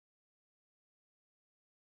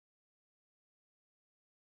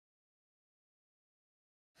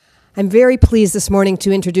I'm very pleased this morning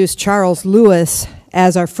to introduce Charles Lewis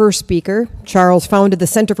as our first speaker. Charles founded the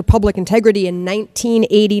Center for Public Integrity in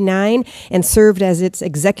 1989 and served as its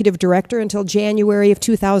executive director until January of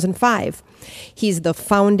 2005. He's the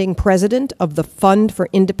founding president of the Fund for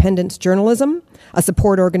Independence Journalism, a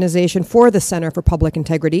support organization for the Center for Public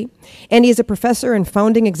Integrity, and he's a professor and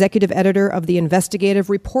founding executive editor of the Investigative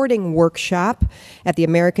Reporting Workshop at the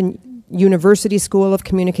American University School of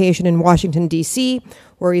Communication in Washington, D.C.,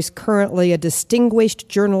 where he's currently a distinguished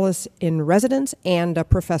journalist in residence and a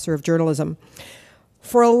professor of journalism.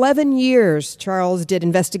 For 11 years, Charles did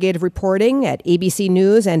investigative reporting at ABC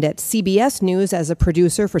News and at CBS News as a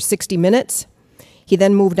producer for 60 Minutes. He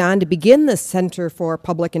then moved on to begin the Center for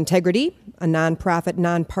Public Integrity, a nonprofit,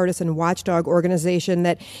 nonpartisan watchdog organization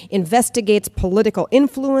that investigates political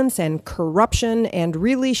influence and corruption and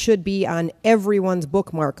really should be on everyone's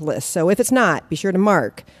bookmark list. So if it's not, be sure to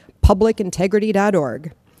mark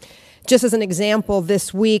publicintegrity.org. Just as an example,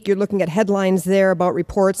 this week you're looking at headlines there about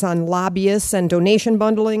reports on lobbyists and donation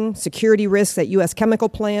bundling, security risks at U.S. chemical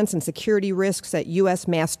plants, and security risks at U.S.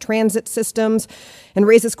 mass transit systems, and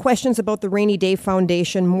raises questions about the Rainy Day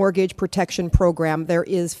Foundation Mortgage Protection Program. There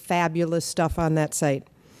is fabulous stuff on that site.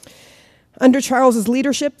 Under Charles's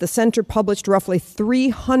leadership, the center published roughly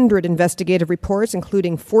 300 investigative reports,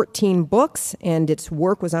 including 14 books, and its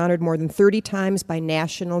work was honored more than 30 times by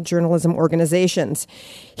national journalism organizations.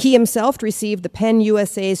 He himself received the PEN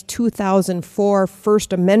USA's 2004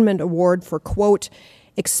 First Amendment Award for, quote,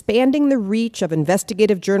 expanding the reach of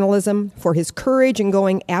investigative journalism, for his courage in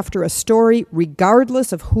going after a story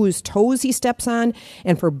regardless of whose toes he steps on,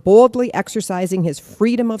 and for boldly exercising his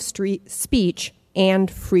freedom of speech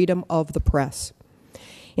and freedom of the press.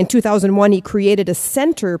 In 2001, he created a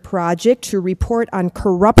center project to report on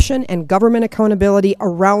corruption and government accountability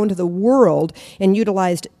around the world and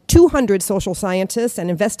utilized 200 social scientists and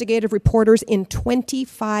investigative reporters in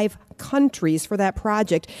 25 countries for that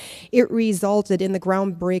project. It resulted in the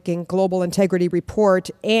groundbreaking Global Integrity Report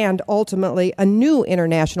and ultimately a new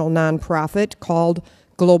international nonprofit called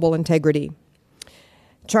Global Integrity.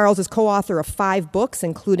 Charles is co-author of 5 books,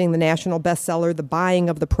 including the national bestseller, The Buying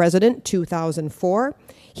of the President, 2004.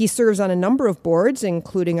 He serves on a number of boards,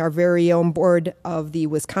 including our very own board of the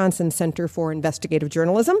Wisconsin Center for Investigative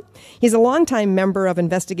Journalism. He's a longtime member of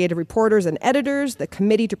Investigative Reporters and Editors, the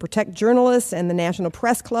Committee to Protect Journalists, and the National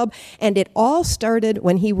Press Club, and it all started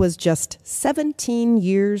when he was just 17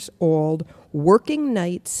 years old, working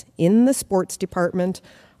nights in the sports department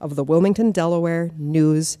of the Wilmington, Delaware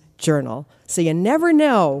News Journal. So you never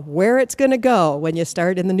know where it's going to go when you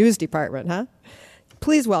start in the news department, huh?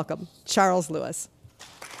 Please welcome Charles Lewis.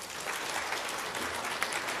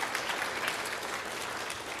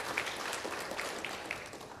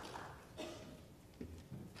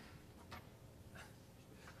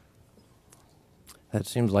 That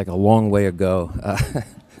seems like a long way ago.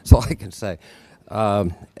 That's all I can say.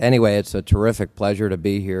 Anyway, it's a terrific pleasure to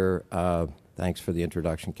be here. Thanks for the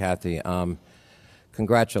introduction, Kathy.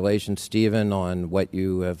 Congratulations, Stephen, on what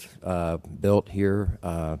you have built here.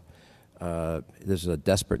 This is a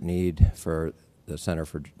desperate need for the Center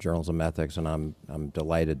for Journalism Ethics, and I'm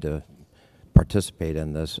delighted to participate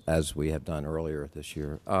in this, as we have done earlier this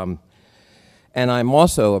year. And I'm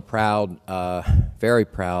also a proud, very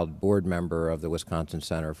proud board member of the Wisconsin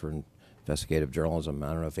Center for Investigative Journalism. I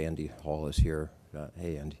don't know if Andy Hall is here.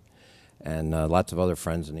 Hey, Andy. And lots of other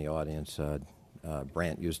friends in the audience.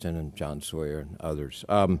 Brant Houston and John Sawyer and others.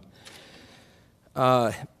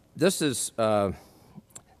 This is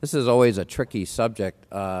always a tricky subject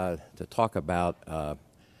to talk about.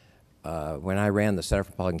 When I ran the Center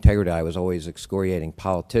for Public Integrity, I was always excoriating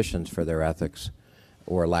politicians for their ethics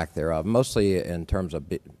or lack thereof, mostly in terms of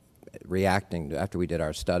reacting to, after we did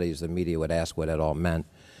our studies, the media would ask what it all meant.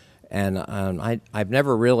 And I've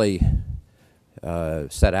never really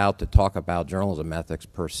set out to talk about journalism ethics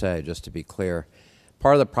per se, just to be clear.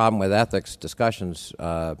 Part of the problem with ethics discussions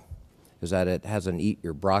is that it has an eat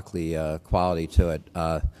your broccoli quality to it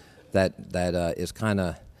that is kind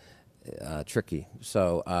of tricky.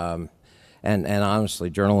 So, and honestly,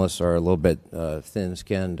 journalists are a little bit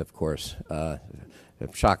thin-skinned, of course.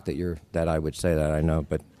 I'm shocked that I would say that, I know.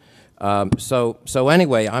 But so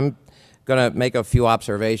anyway, I'm going to make a few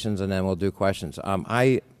observations and then we'll do questions.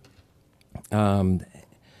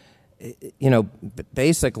 You know,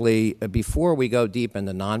 basically, before we go deep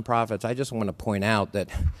into nonprofits, I just want to point out that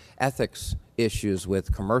ethics issues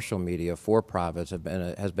with commercial media, for-profits,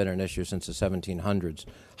 has been an issue since the 1700s.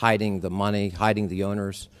 Hiding the money, hiding the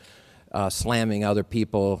owners, slamming other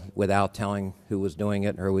people without telling who was doing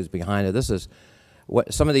it or who was behind it. This is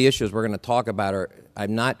some of the issues we're going to talk about are,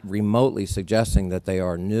 I'm not remotely suggesting that they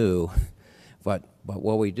are new, but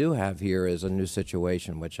what we do have here is a new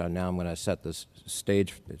situation, which now I'm going to set the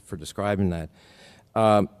stage for describing that.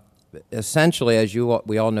 Essentially, as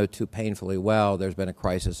we all know too painfully well, there's been a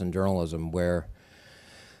crisis in journalism where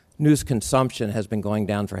news consumption has been going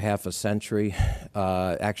down for half a century,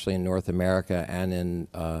 actually in North America and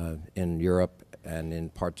in Europe and in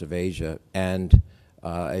parts of Asia. And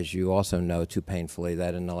as you also know too painfully,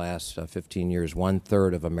 that in the last 15 years,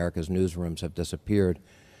 1/3 of America's newsrooms have disappeared.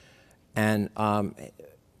 And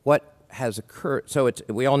what has occurred, so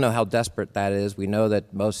we all know how desperate that is. We know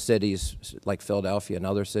that most cities, like Philadelphia and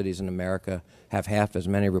other cities in America, have half as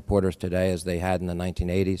many reporters today as they had in the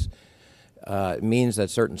 1980s. It means that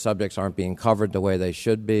certain subjects aren't being covered the way they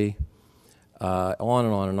should be, on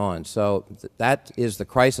and on and on. So that is the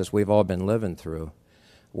crisis we've all been living through.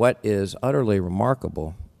 What is utterly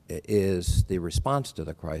remarkable is the response to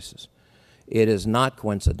the crisis. It is not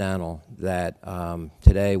coincidental that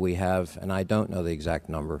today we have, and I don't know the exact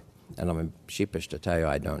number, and I'm sheepish to tell you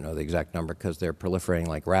I don't know the exact number because they're proliferating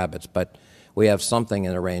like rabbits, but we have something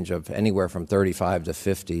in the range of anywhere from 35 to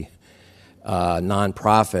 50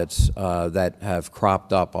 nonprofits that have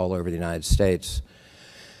cropped up all over the United States.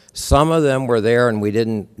 Some of them were there and we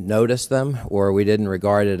didn't notice them, or we didn't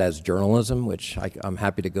regard it as journalism, which I'm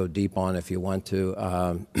happy to go deep on if you want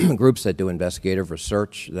to. Groups that do investigative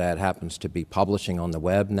research that happens to be publishing on the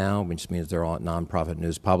web now, which means they're all nonprofit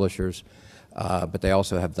news publishers. But they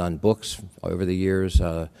also have done books over the years.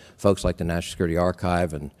 Folks like the National Security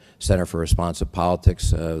Archive and Center for Responsive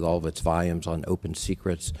Politics, with all of its volumes on open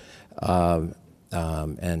secrets, and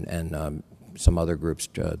some other groups.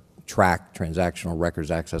 Track, Transactional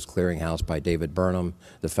Records Access Clearinghouse by David Burnham,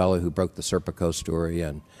 the fellow who broke the Serpico story,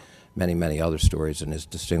 and many, many other stories in his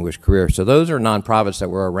distinguished career. So those are nonprofits that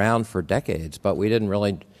were around for decades, but we didn't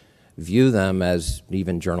really view them as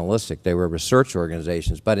even journalistic. They were research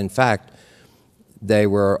organizations, but in fact, they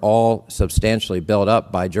were all substantially built up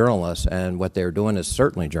by journalists, and what they're doing is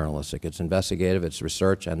certainly journalistic. It's investigative, it's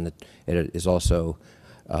research, and it is also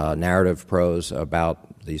narrative prose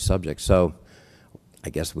about these subjects. So I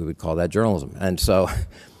guess we would call that journalism. And so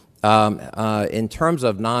in terms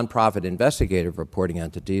of nonprofit investigative reporting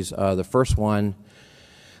entities, the first one,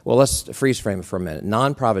 well, let's freeze frame it for a minute.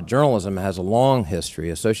 Nonprofit journalism has a long history.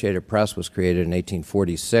 Associated Press was created in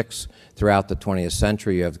 1846. Throughout the 20th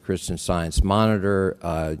century, you have the Christian Science Monitor,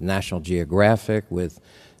 National Geographic, with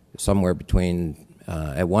somewhere between,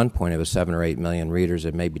 at one point it was 7 or 8 million readers.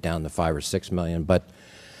 It may be down to 5 or 6 million, but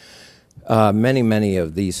many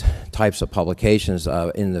of these types of publications.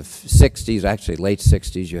 In the 60s, actually late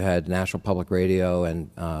 60s, you had National Public Radio and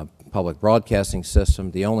Public Broadcasting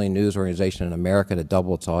System. The only news organization in America to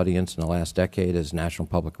double its audience in the last decade is National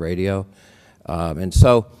Public Radio. And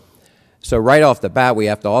so right off the bat, we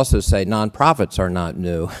have to also say nonprofits are not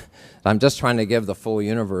new. I'm just trying to give the full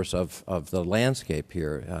universe of the landscape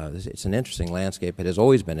here. It's an interesting landscape. It has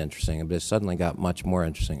always been interesting, but it suddenly got much more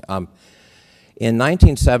interesting. In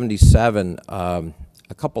 1977, a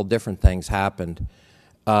couple different things happened.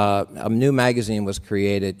 A new magazine was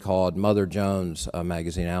created called Mother Jones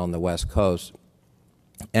magazine out on the West Coast.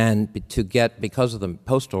 And because of the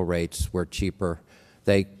postal rates were cheaper,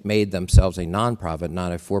 they made themselves a nonprofit,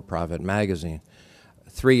 not a for-profit magazine.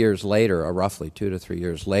 3 years later, or roughly 2 to 3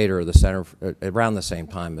 years later, around the same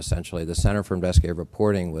time essentially, the Center for Investigative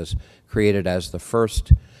Reporting was created as the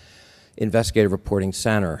first investigative reporting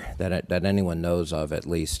center that anyone knows of, at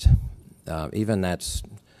least. Even that's,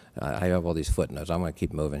 I have all these footnotes. I'm going to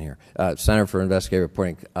keep moving here. Center for Investigative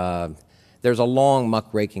Reporting. There's a long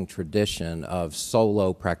muckraking tradition of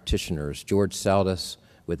solo practitioners. George Seldes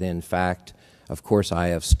with In Fact, of course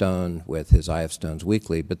I.F. Stone with his I.F. Stone's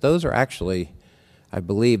Weekly, but those are actually, I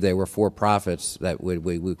believe they were for-profits that we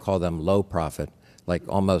would call them low profit, like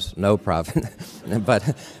almost no profit.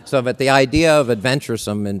 but the idea of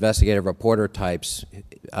adventuresome investigative reporter types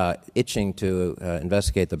itching to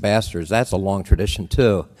investigate the bastards, that's a long tradition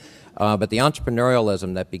too. But the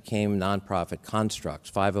entrepreneurialism that became nonprofit constructs,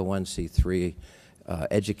 501c3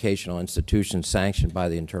 educational institutions sanctioned by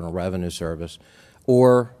the Internal Revenue Service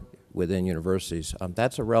or within universities,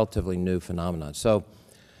 that's a relatively new phenomenon. So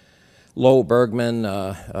Lowell Bergman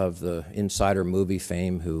of the Insider movie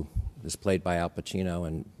fame, who is played by Al Pacino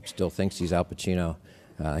and still thinks he's Al Pacino.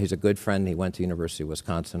 He's a good friend. He went to University of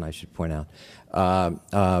Wisconsin, I should point out.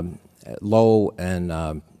 Lowell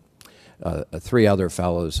and 3 other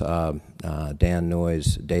fellows, Dan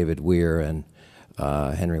Noyes, David Weir, and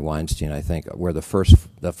Henry Weinstein, I think, were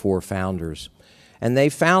the 4 founders. And they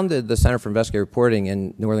founded the Center for Investigative Reporting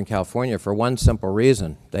in Northern California for one simple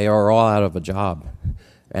reason. They are all out of a job,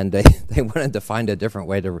 and they wanted to find a different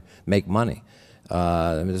way to make money.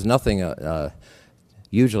 I mean, there's nothing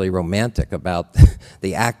usually romantic about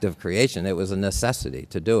the act of creation. It was a necessity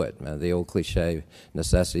to do it. The old cliche,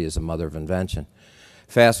 necessity is the mother of invention.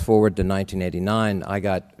 Fast forward to 1989, I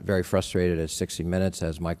got very frustrated at 60 Minutes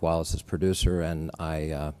as Mike Wallace's producer, and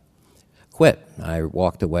I quit. I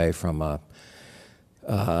walked away from a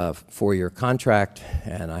 4-year contract,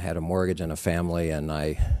 and I had a mortgage and a family, and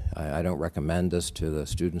I don't recommend this to the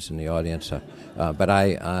students in the audience, but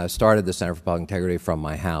I started the Center for Public Integrity from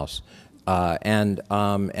my house. And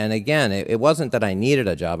again, it wasn't that I needed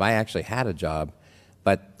a job. I actually had a job,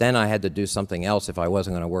 but then I had to do something else if I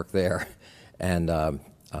wasn't going to work there. And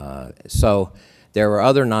so there were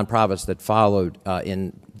other nonprofits that followed.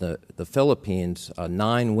 In the Philippines,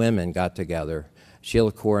 9 women got together,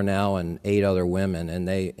 Sheila Coronel and 8 other women, and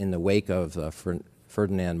they, in the wake of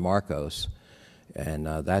Ferdinand Marcos and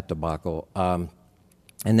that debacle,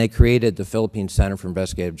 and they created the Philippine Center for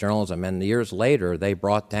Investigative Journalism. And years later, they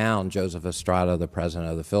brought down Joseph Estrada, the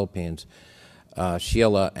president of the Philippines.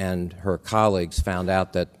 Sheila and her colleagues found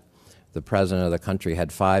out that the president of the country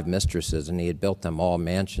had 5 mistresses, and he had built them all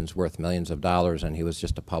mansions worth millions of dollars, and he was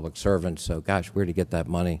just a public servant. So, gosh, where did he get that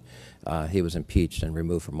money? He was impeached and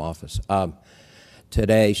removed from office.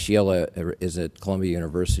 Today, Sheila is at Columbia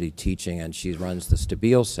University teaching, and she runs the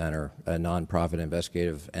Stabile Center, a nonprofit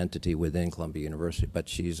investigative entity within Columbia University, but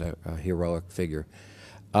she's a heroic figure.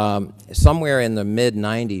 Somewhere in the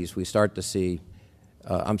mid-90s, we start to see,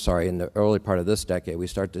 in the early part of this decade, we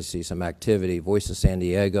start to see some activity. Voice of San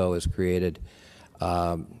Diego is created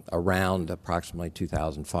around approximately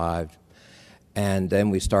 2005. And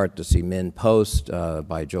then we start to see Min Post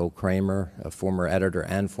by Joel Kramer, a former editor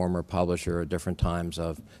and former publisher at different times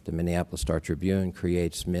of the Minneapolis Star-Tribune,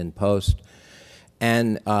 creates Min Post,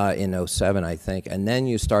 and in '07, I think. And then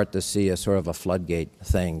you start to see a sort of a floodgate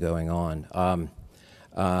thing going on.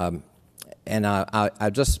 And I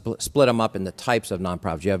just split them up into types of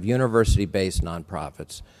nonprofits. You have university-based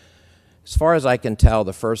nonprofits. As far as I can tell,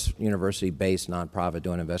 the first university-based nonprofit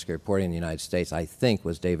doing investigative reporting in the United States, I think,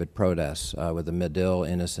 was David Prodes with the Medill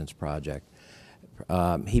Innocence Project.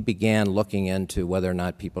 He began looking into whether or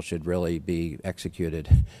not people should really be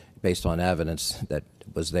executed based on evidence that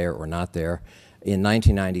was there or not there. In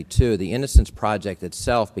 1992, the Innocence Project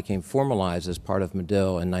itself became formalized as part of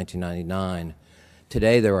Medill in 1999.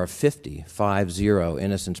 Today, there are 50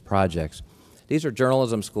 Innocence Projects. These are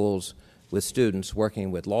journalism schools with students working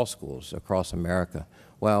with law schools across America.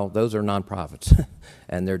 Well, those are nonprofits,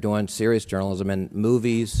 and they're doing serious journalism, and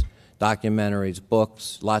movies, documentaries,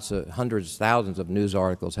 books, lots of hundreds, thousands of news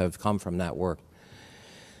articles have come from that work.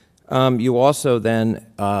 You also then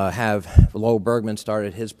have Lowell Bergman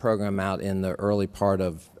started his program out in the early part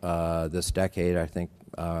of this decade, I think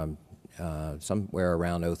somewhere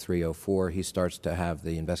around '03, '04. He starts to have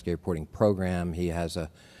the investigative reporting program. He has a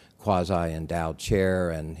quasi-endowed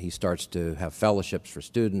chair, and he starts to have fellowships for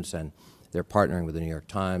students, and they're partnering with the New York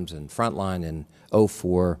Times and Frontline. In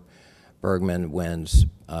 '04, Bergman wins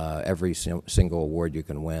every single award you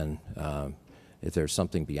can win. If there's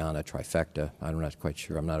something beyond a trifecta, I'm not quite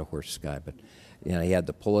sure. I'm not a horse guy, but you know, he had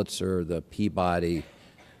the Pulitzer, the Peabody,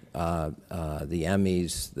 the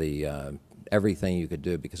Emmys, the everything you could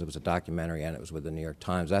do, because it was a documentary and it was with the New York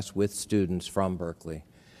Times. That's with students from Berkeley.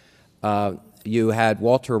 You had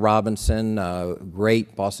Walter Robinson, a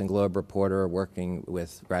great Boston Globe reporter working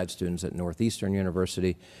with grad students at Northeastern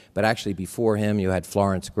University. But actually before him, you had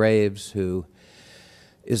Florence Graves, who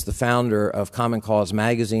is the founder of Common Cause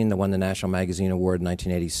magazine that won the National Magazine Award in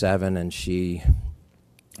 1987. And she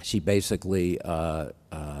basically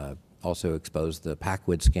also exposed the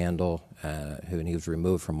Packwood scandal, and he was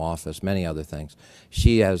removed from office, many other things.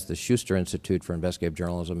 She has the Schuster Institute for Investigative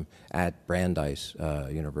Journalism at Brandeis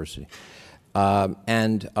University.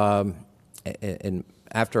 And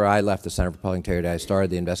after I left the Center for Public Integrity, I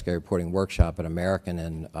started the investigative reporting workshop at American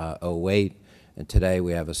in '08, and today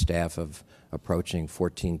we have a staff of approaching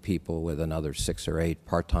 14 people with another 6 or 8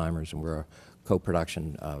 part-timers, and we're a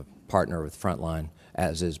co-production partner with Frontline,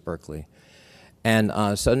 as is Berkeley. And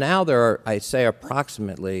so now there are, I'd say,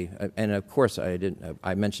 approximately, and of course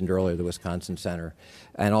I mentioned earlier the Wisconsin Center,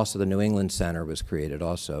 and also the New England Center was created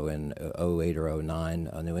also in '08 or '09,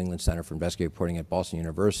 a New England Center for Investigative Reporting at Boston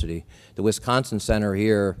University. The Wisconsin Center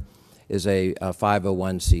here is a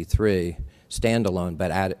 501c3, standalone,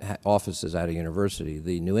 but offices at a university.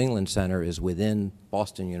 The New England Center is within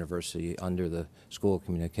Boston University under the School of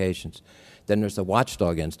Communications. Then there's the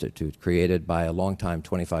Watchdog Institute, created by a longtime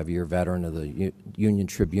 25-year veteran of the Union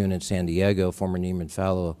Tribune in San Diego, former Nieman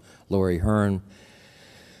Fellow, Laurie Hearn.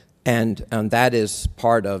 And that is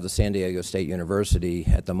part of the San Diego State University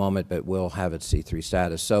at the moment, but will have its C3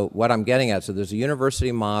 status. So what I'm getting at, so there's a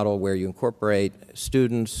university model where you incorporate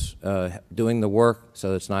students doing the work,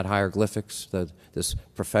 so it's not hieroglyphics, this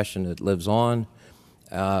profession that lives on,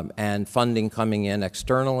 and funding coming in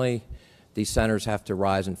externally. These centers have to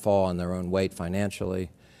rise and fall on their own weight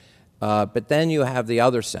financially. But then you have the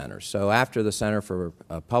other centers. So after the Center for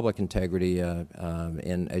Public Integrity,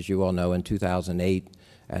 as you all know, in 2008,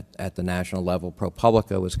 at the national level,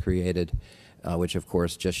 ProPublica was created, which of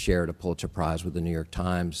course just shared a Pulitzer Prize with the New York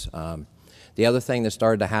Times. The other thing that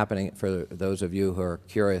started to happen, for those of you who are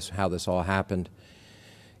curious how this all happened,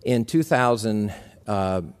 in 2000,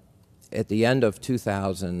 at the end of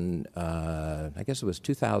 2000, I guess it was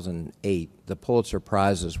 2008, the Pulitzer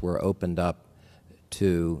Prizes were opened up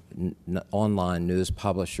to online news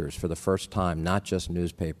publishers for the first time, not just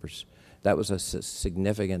newspapers. That was a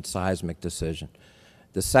significant seismic decision.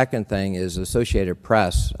 The second thing is Associated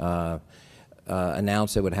Press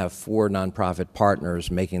announced it would have 4 nonprofit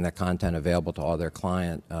partners making that content available to all their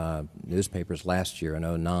client newspapers last year in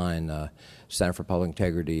 2009, Center for Public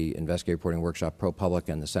Integrity, Investigative Reporting Workshop, ProPublica,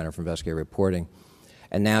 and the Center for Investigative Reporting.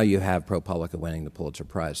 And now you have ProPublica winning the Pulitzer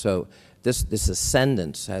Prize. So this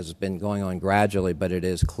ascendance has been going on gradually, but it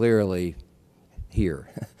is clearly here.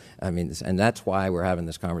 I mean, and that's why we're having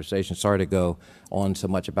this conversation. Sorry to go on so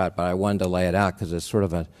much about it, but I wanted to lay it out because it's sort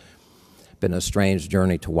of been a strange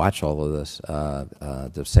journey to watch all of this,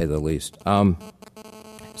 to say the least.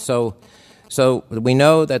 So we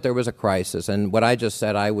know that there was a crisis, and what I just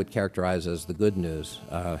said I would characterize as the good news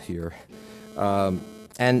here.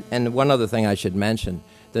 And one other thing I should mention,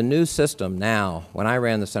 the news system now, when I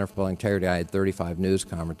ran the Center for Public Integrity, I had 35 news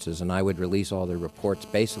conferences, and I would release all the reports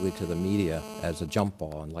basically to the media as a jump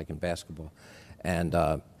ball, like in basketball. And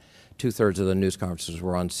 2/3 of the news conferences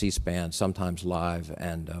were on C-SPAN, sometimes live,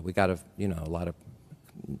 and we got a lot of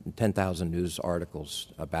 10,000 news articles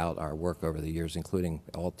about our work over the years, including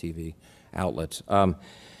all TV outlets. But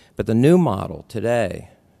the new model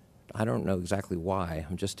today, I don't know exactly why,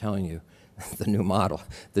 I'm just telling you, the new model.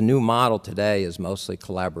 The new model today is mostly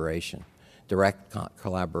collaboration, direct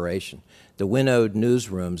collaboration. The winnowed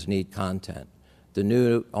newsrooms need content. The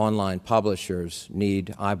new online publishers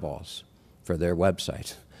need eyeballs for their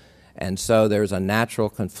website. And so there's a natural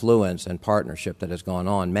confluence and partnership that has gone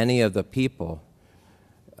on. Many of the people,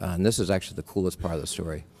 and this is actually the coolest part of the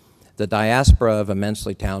story, the diaspora of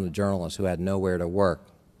immensely talented journalists who had nowhere to work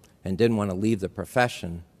and didn't want to leave the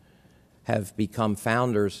profession have become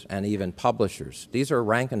founders and even publishers. These are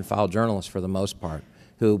rank-and-file journalists for the most part,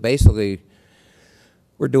 who basically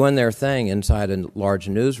were doing their thing inside a large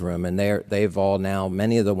newsroom, and they've all now,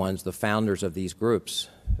 many of the ones, the founders of these groups,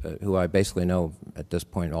 who I basically know at this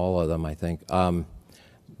point, all of them, I think,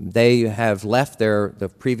 they have left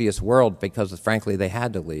the previous world because, frankly, they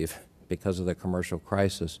had to leave because of the commercial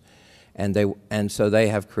crisis. And so they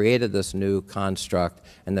have created this new construct.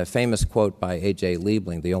 And the famous quote by A.J.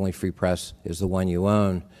 Liebling, "The only free press is the one you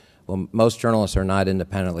own." Well, most journalists are not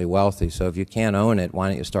independently wealthy, so if you can't own it, why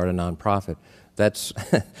don't you start a nonprofit? That's,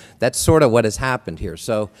 that's sort of what has happened here.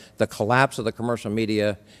 So the collapse of the commercial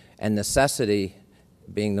media and necessity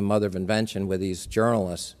being the mother of invention with these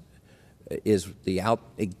journalists is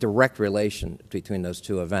a direct relation between those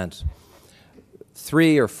two events.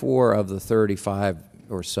 3 or 4 of the 35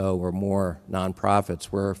 or so or more nonprofits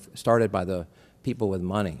were started by the people with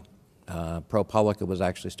money. ProPublica was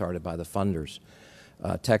actually started by the funders.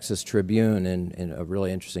 Texas Tribune, in a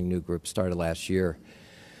really interesting new group started last year,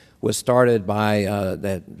 was started by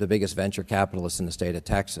the biggest venture capitalist in the state of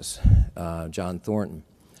Texas, John Thornton.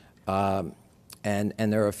 And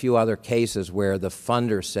there are a few other cases where the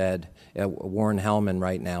funder said, Warren Hellman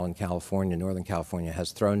right now in California, Northern California,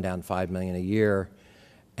 has thrown down $5 million a year,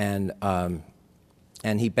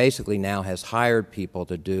 and he basically now has hired people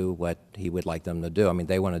to do what he would like them to do. I mean,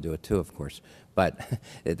 they want to do it too, of course. But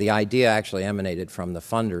the idea actually emanated from the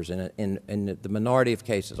funders. In the minority of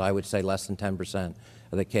cases, I would say less than 10%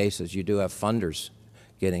 of the cases, you do have funders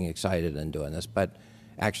getting excited and doing this, but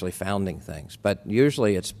actually founding things. But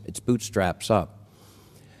usually it's bootstraps up.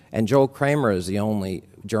 And Joel Kramer is the only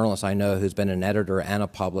journalist I know who's been an editor and a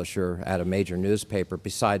publisher at a major newspaper,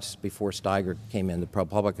 besides before Steiger came into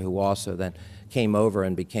ProPublica, who also then came over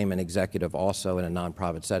and became an executive also in a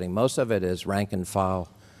nonprofit setting. Most of it is rank and file,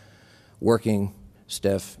 working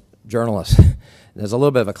stiff journalists. There's a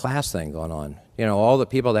little bit of a class thing going on. You know, all the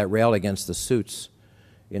people that railed against the suits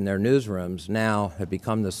in their newsrooms now have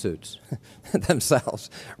become the suits themselves,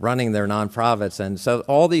 running their nonprofits. And so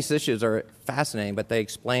all these issues are fascinating, but they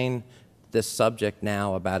explain this subject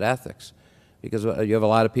now about ethics. Because you have a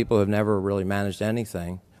lot of people who have never really managed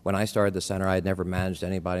anything. When I started the center, I had never managed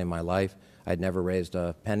anybody in my life. I'd never raised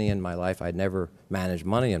a penny in my life. I'd never managed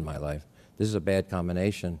money in my life. This is a bad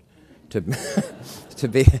combination to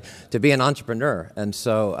to be an entrepreneur. And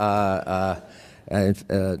so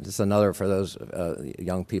just another for those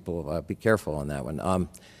young people. Be careful on that one.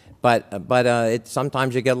 But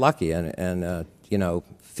sometimes you get lucky, and you know,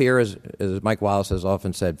 fear is, as Mike Wallace has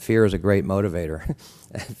often said, fear is a great motivator.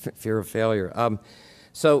 Fear of failure.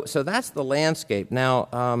 So that's the landscape. Now,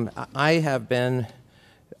 I have been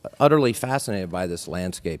utterly fascinated by this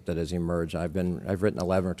landscape that has emerged. I've written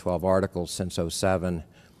 11 or 12 articles since '07.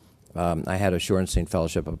 I had a Shorenstein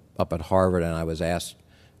Fellowship up at Harvard, and I was asked,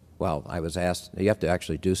 you have to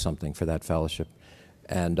actually do something for that fellowship.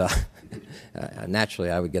 And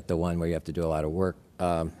naturally, I would get the one where you have to do a lot of work.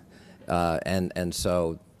 And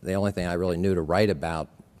so the only thing I really knew to write about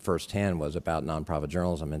firsthand was about nonprofit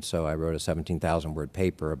journalism. And so I wrote a 17,000-word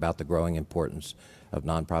paper about the growing importance of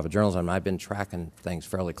nonprofit journalism. I've been tracking things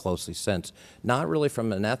fairly closely since, not really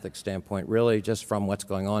from an ethics standpoint, really just from what's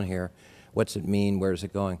going on here. What's it mean? Where's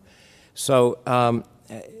it going? So I'm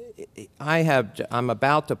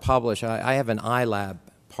about to publish, I have an iLab,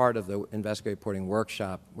 part of the investigative reporting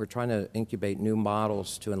workshop. We're trying to incubate new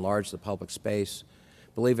models to enlarge the public space.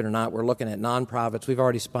 Believe it or not, we're looking at nonprofits. We've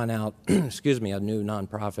already spun out, excuse me, a new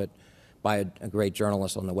nonprofit by a great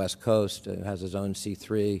journalist on the West Coast who has his own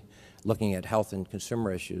C3, looking at health and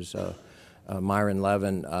consumer issues, Myron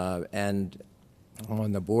Levin, and I'm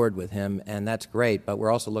on the board with him, and that's great, but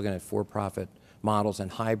we're also looking at for-profit models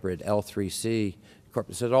and hybrid L3C. So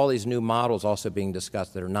there's all these new models also being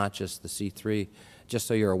discussed that are not just the C3, just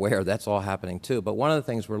so you're aware, that's all happening too. But one of the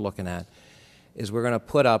things we're looking at is we're going to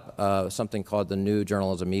put up something called the new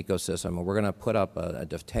journalism ecosystem, and we're going to put up a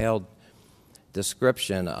detailed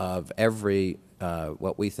description of every,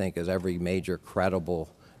 what we think is every major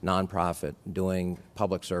credible nonprofit doing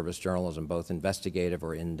public service journalism, both investigative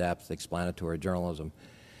or in-depth explanatory journalism.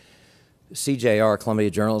 CJR, Columbia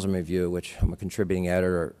Journalism Review, which I'm a contributing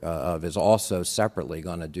editor of, is also separately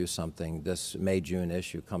going to do something. This May-June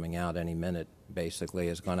issue coming out any minute, basically,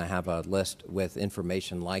 is going to have a list with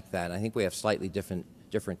information like that. I think we have slightly different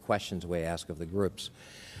questions we ask of the groups.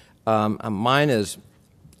 Mine is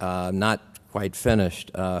not quite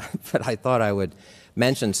finished, but I thought I would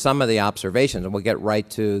mention some of the observations, and we'll get right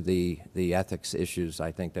to the ethics issues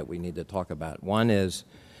I think that we need to talk about. One is,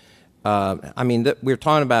 we're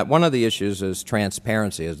talking about, one of the issues is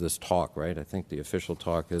transparency, is this talk, right? I think the official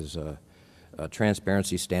talk is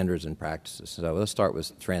transparency standards and practices. So let's start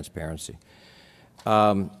with transparency.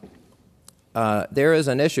 There is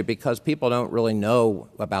an issue because people don't really know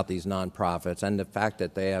about these nonprofits and the fact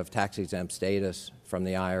that they have tax-exempt status from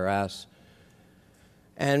the IRS.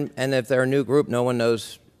 And if they're a new group, no one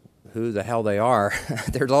knows who the hell they are.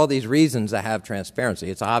 There's all these reasons to have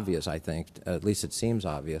transparency. It's obvious, I think. At least it seems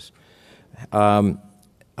obvious.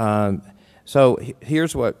 So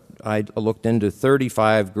here's what I looked into,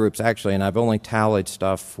 35 groups, actually, and I've only tallied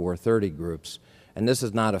stuff for 30 groups. And this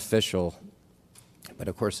is not official, but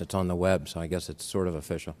of course it's on the web, so I guess it's sort of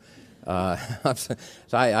official. So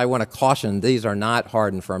I want to caution, these are not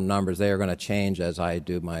hard and firm numbers. They are going to change as I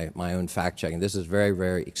do my own fact-checking. This is very,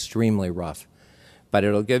 very extremely rough, but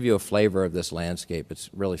it'll give you a flavor of this landscape. It's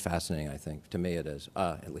really fascinating, I think. To me it is,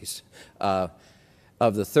 at least.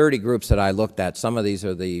 Of the 30 groups that I looked at, some of these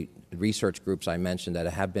are the research groups I mentioned that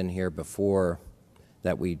have been here before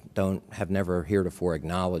that we have never heretofore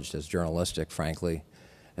acknowledged as journalistic, frankly.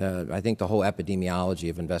 I think the whole epidemiology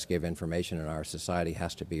of investigative information in our society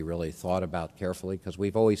has to be really thought about carefully because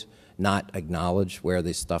we've always not acknowledged where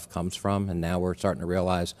this stuff comes from, and now we're starting to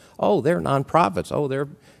realize, oh, they're nonprofits, oh,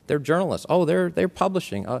 they're journalists, oh, they're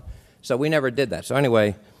publishing. So we never did that. So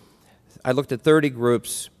anyway, I looked at 30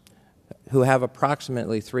 groups who have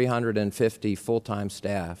approximately 350 full-time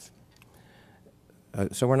staff.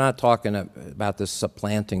 So we're not talking about this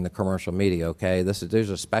supplanting the commercial media, okay? There's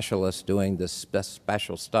a specialist doing this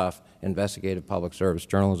special stuff, investigative public service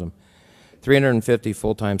journalism. 350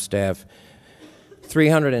 full-time staff.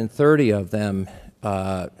 330 of them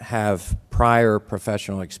have prior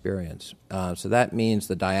professional experience. So that means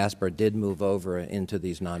the diaspora did move over into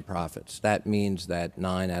these nonprofits. That means that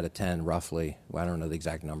 9 out of 10, roughly, well, I don't know the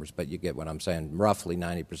exact numbers, but you get what I'm saying, roughly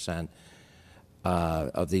 90%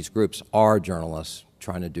 of these groups are journalists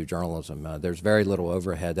trying to do journalism. There's very little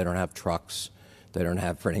overhead. They don't have trucks. They don't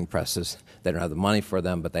have printing presses. They don't have the money for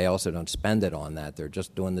them, but they also don't spend it on that. They're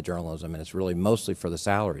just doing the journalism, and it's really mostly for the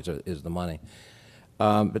salaries is the money.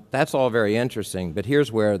 But that's all very interesting. But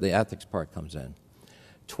here's where the ethics part comes in.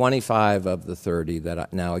 25 of the 30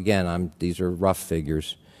 that now again, these are rough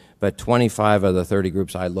figures, but 25 of the 30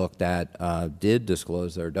 groups I looked at did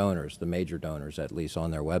disclose their donors, the major donors at least,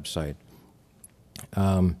 on their website.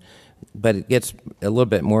 But it gets a little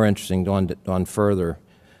bit more interesting on further.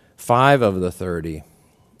 5 of the 30,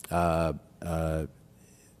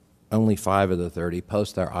 only 5 of the 30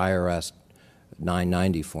 post their IRS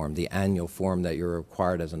 990 form, the annual form that you're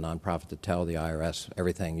required as a nonprofit to tell the IRS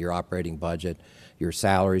everything, your operating budget, your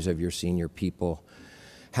salaries of your senior people,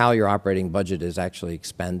 how your operating budget is actually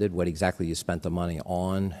expended, what exactly you spent the money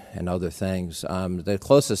on, and other things. The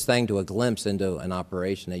closest thing to a glimpse into an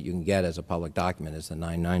operation that you can get as a public document is the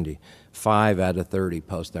 990. 5 out of 30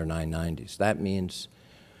 post their 990s. That means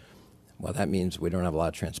we don't have a lot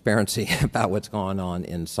of transparency about what's going on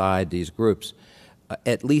inside these groups.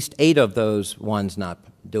 At least 8 of those ones not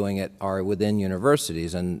doing it are within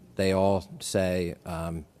universities, and they all say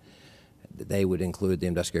they would include the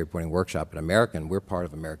Investigative Reporting Workshop at American. We're part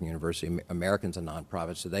of American University. American's a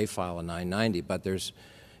nonprofit, so they file a 990, but there's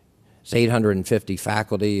 850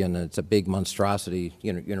 faculty, and it's a big monstrosity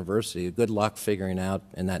university. Good luck figuring out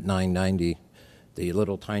in that 990 the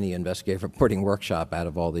little tiny investigative reporting workshop out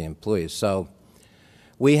of all the employees. So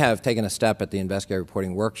we have taken a step at the investigative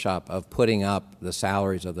reporting workshop of putting up the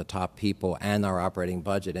salaries of the top people and our operating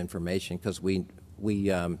budget information, because we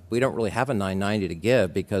don't really have a 990 to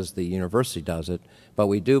give because the university does it, but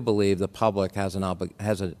we do believe the public has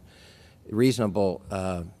a reasonable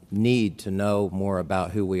need to know more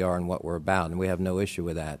about who we are and what we're about, and we have no issue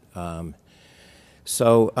with that.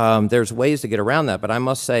 So there's ways to get around that, but I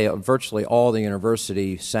must say virtually all the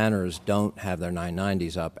university centers don't have their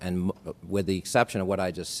 990s up, and with the exception of what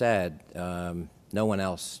I just said, no one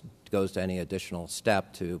else goes to any additional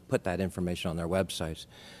step to put that information on their websites.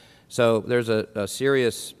 So there's a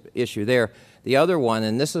serious issue there. The other one,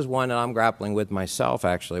 and this is one that I'm grappling with myself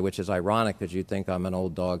actually, which is ironic because you'd think I'm an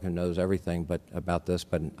old dog who knows everything about this,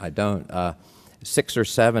 but I don't. 6 or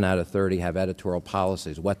 7 out of 30 have editorial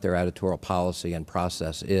policies, what their editorial policy and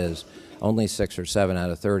process is. Only 6 or 7 out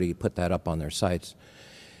of 30 put that up on their sites.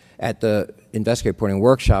 At the investigative reporting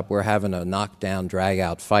workshop, we're having a knockdown,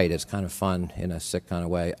 drag-out fight. It's kind of fun in a sick kind of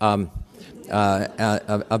way.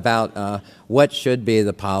 About what should be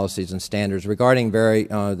the policies and standards regarding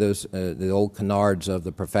the old canards of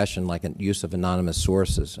the profession, like use of anonymous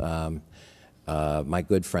sources. My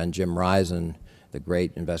good friend Jim Risen, the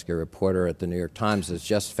great investigative reporter at the New York Times, has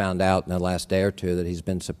just found out in the last day or two that he's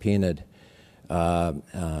been subpoenaed by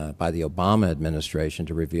the Obama administration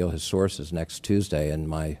to reveal his sources next Tuesday in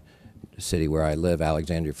my city where I live,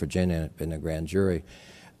 Alexandria, Virginia, in a grand jury.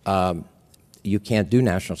 You can't do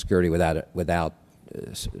national security without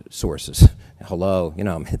sources. Hello,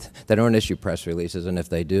 they don't issue press releases, and if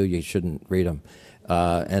they do, you shouldn't read them.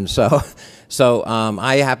 And so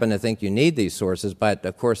I happen to think you need these sources, but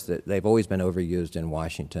of course they've always been overused in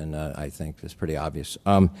Washington. I think it's pretty obvious.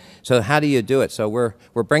 So how do you do it? So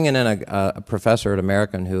we're bringing in a professor at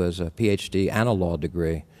American who has a PhD and a law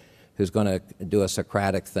degree, who's going to do a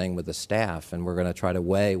Socratic thing with the staff, and we're going to try to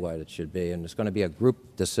weigh what it should be, and it's going to be a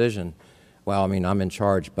group decision. Well, I mean, I'm in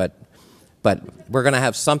charge, but we're going to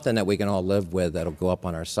have something that we can all live with that'll go up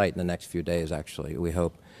on our site in the next few days, actually, we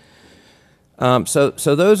hope. So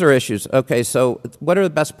those are issues. Okay, so what are the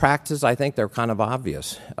best practices? I think they're kind of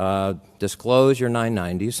obvious. Disclose your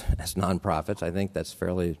 990s as nonprofits. I think that's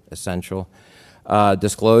fairly essential.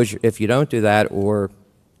 Disclose, if you don't do that, or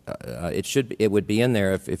it would be in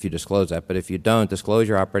there if you disclose that, but if you don't, disclose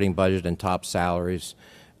your operating budget and top salaries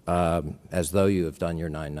as though you have done your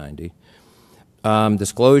 990.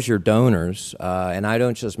 Disclose your donors, and I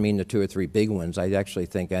don't just mean the 2 or 3 big ones. I actually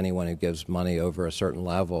think anyone who gives money over a certain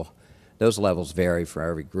level, those levels vary for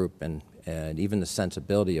every group, and even the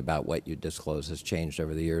sensibility about what you disclose has changed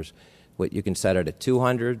over the years. What you can set it at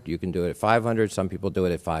 200, you can do it at 500, some people do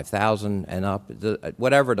it at 5,000 and up.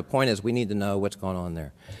 Whatever, the point is we need to know what's going on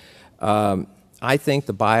there. I think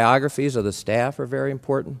the biographies of the staff are very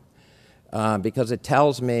important. Because it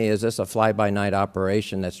tells me, is this a fly-by-night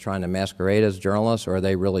operation that's trying to masquerade as journalists, or are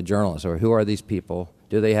they really journalists? Or who are these people?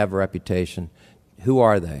 Do they have a reputation? Who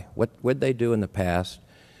are they? What would they do in the past?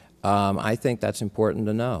 I think that's important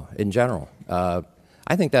to know in general.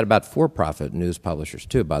 I think that about for-profit news publishers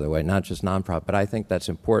too, by the way, not just nonprofit, but I think that's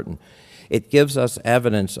important. It gives us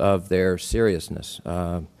evidence of their seriousness.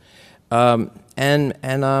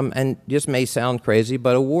 And this may sound crazy,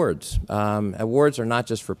 but awards. Awards are not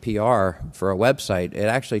just for PR, for a website. It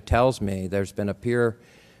actually tells me there's been a peer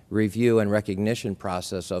review and recognition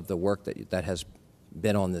process of the work that has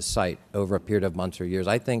been on this site over a period of months or years.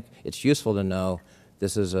 I think it's useful to know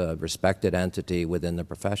this is a respected entity within the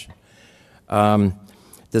profession.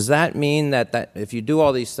 Does that mean that if you do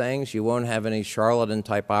all these things, you won't have any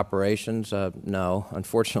charlatan-type operations? No,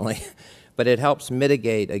 unfortunately. But it helps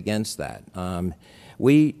mitigate against that.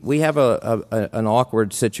 We have an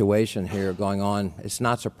awkward situation here going on. It's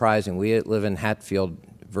not surprising. We live in Hatfield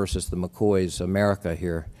versus the McCoys, America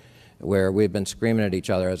here, where we've been screaming at each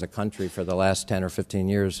other as a country for the last 10 or 15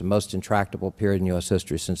 years, the most intractable period in U.S.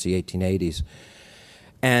 history since the 1880s.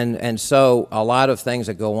 And so a lot of things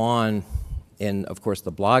that go on in, of course,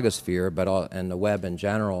 the blogosphere, and the web in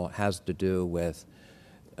general, has to do with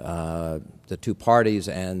the two parties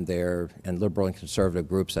and liberal and conservative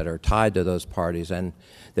groups that are tied to those parties. And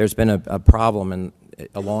there's been a problem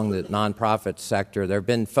along the nonprofit sector. There have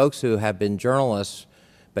been folks who have been journalists,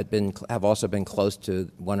 but have also been close to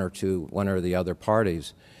one or the other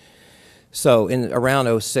parties. So around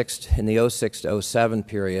in the 06 to 07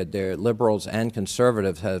 period, liberals and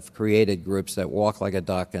conservatives have created groups that walk like a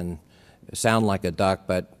duck and sound like a duck,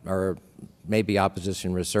 but are maybe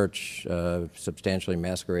opposition research substantially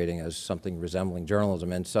masquerading as something resembling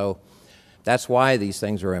journalism. And so that's why these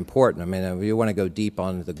things are important. I mean, if you want to go deep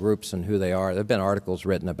on the groups and who they are, there have been articles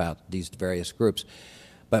written about these various groups.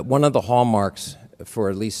 But one of the hallmarks for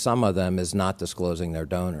at least some of them is not disclosing their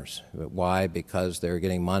donors. Why? Because they're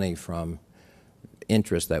getting money from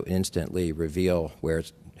interests that instantly reveal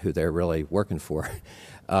who they're really working for.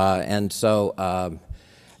 And so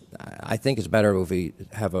I think it's better if we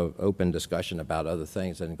have an open discussion about other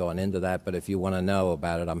things than going into that. But if you want to know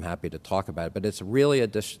about it, I'm happy to talk about it. But it's really a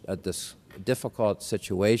difficult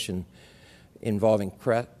situation involving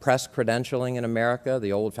press credentialing in America,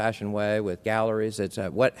 the old-fashioned way with galleries. It's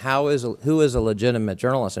who is a legitimate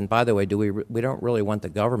journalist? And by the way, we don't really want the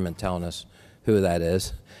government telling us who that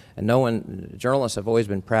is. And journalists have always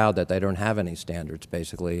been proud that they don't have any standards.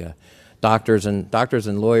 Basically, doctors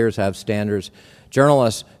and lawyers have standards.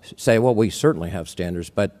 Journalists say, well, we certainly have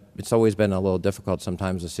standards, but it's always been a little difficult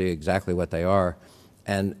sometimes to see exactly what they are.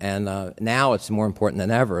 And now it's more important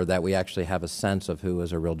than ever that we actually have a sense of who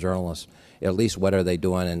is a real journalist, at least what are they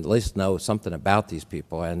doing, and at least know something about these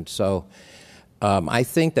people. And so I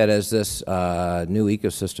think that as this new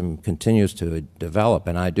ecosystem continues to develop,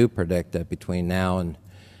 and I do predict that between now and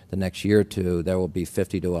the next year or two, there will be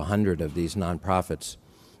 50 to 100 of these nonprofits.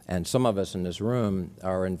 And some of us in this room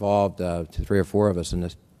are involved, 3 or 4 of us in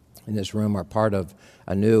this room are part of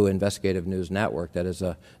a new investigative news network that is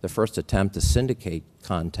the first attempt to syndicate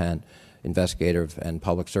content, investigative and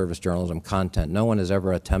public service journalism content. No one has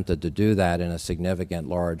ever attempted to do that in a significant,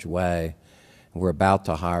 large way. We're about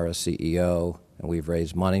to hire a CEO, and we've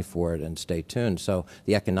raised money for it, and stay tuned. So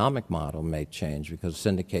the economic model may change because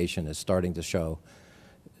syndication is starting to show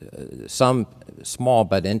some small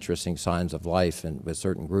but interesting signs of life with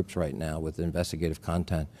certain groups right now with investigative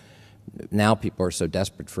content. Now people are so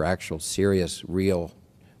desperate for actual, serious, real,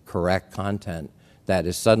 correct content that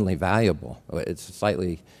is suddenly valuable. It's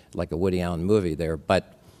slightly like a Woody Allen movie there,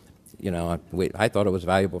 but I thought it was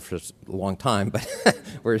valuable for a long time, but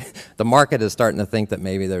the market is starting to think that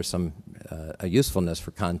maybe there's some a usefulness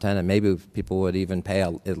for content, and maybe people would even pay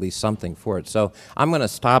at least something for it. So I'm going to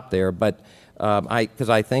stop there, but because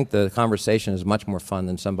I think the conversation is much more fun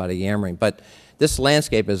than somebody yammering. But this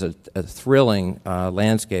landscape is a thrilling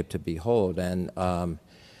landscape to behold, and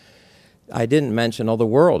I didn't mention the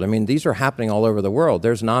world. I mean, these are happening all over the world.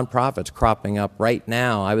 There's nonprofits cropping up right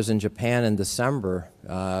now. I was in Japan in December.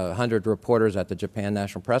 100 reporters at the Japan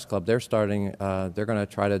National Press Club. They're going to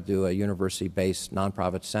try to do a university-based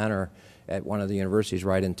nonprofit center at one of the universities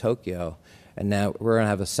right in Tokyo. And now we're going to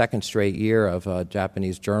have a second straight year of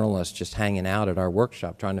Japanese journalists just hanging out at our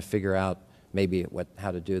workshop, trying to figure out maybe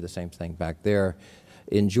how to do the same thing back there.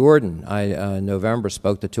 In Jordan, I in November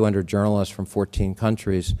spoke to 200 journalists from 14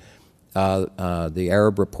 countries, the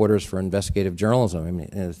Arab Reporters for Investigative Journalism. I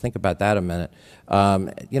mean, think about that a minute.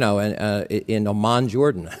 In Amman,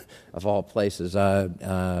 Jordan, of all places,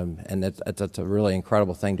 and that's a really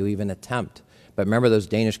incredible thing to even attempt. But remember those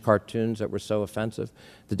Danish cartoons that were so offensive?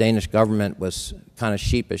 The Danish government was kind of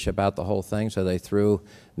sheepish about the whole thing, so they threw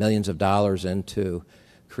millions of dollars into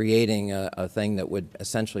creating a thing that would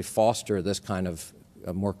essentially foster this kind of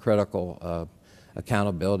more critical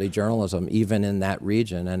accountability journalism, even in that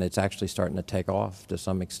region, and it's actually starting to take off to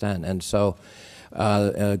some extent. And so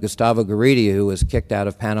Gustavo Garidi, who was kicked out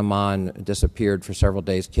of Panama and disappeared for several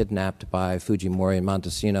days, kidnapped by Fujimori and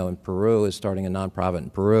Montesino in Peru, is starting a nonprofit in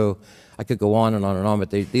Peru. I could go on and on and on,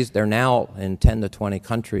 but they're now in 10 to 20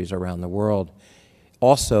 countries around the world,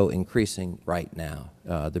 also increasing right now.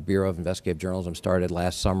 The Bureau of Investigative Journalism started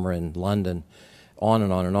last summer in London, on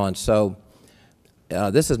and on and on. So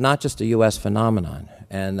this is not just a U.S. phenomenon,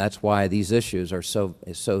 and that's why these issues are so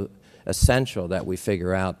essential that we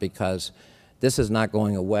figure out, because this is not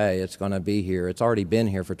going away. It's going to be here. It's already been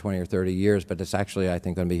here for 20 or 30 years, but it's actually, I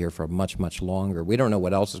think, going to be here for much, much longer. We don't know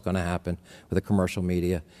what else is going to happen with the commercial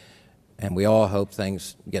media, and we all hope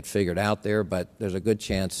things get figured out there, but there's a good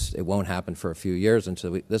chance it won't happen for a few years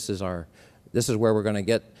until this is where we're going to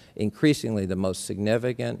get increasingly the most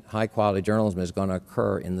significant, high-quality journalism is going to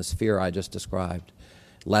occur in the sphere I just described,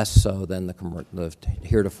 less so than the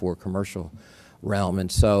heretofore commercial realm.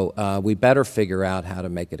 And so we better figure out how to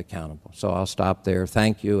make it accountable. So I'll stop there.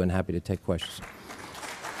 Thank you, and happy to take questions.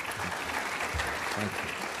 Thank you.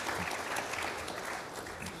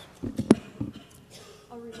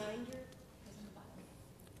 A reminder.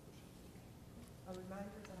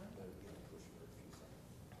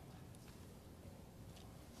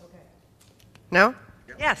 Okay. No?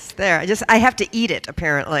 Yes, there. I have to eat it,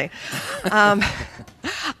 apparently.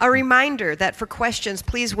 A reminder that for questions,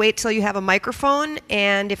 please wait till you have a microphone,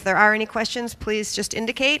 and if there are any questions, please just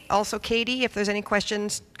indicate. Also, Katie, if there's any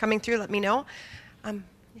questions coming through, let me know. You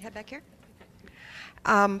head back here.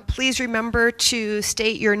 Please remember to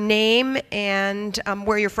state your name and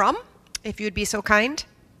where you're from, if you'd be so kind.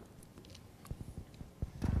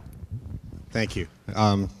 Thank you.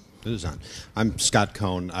 This is on. I'm Scott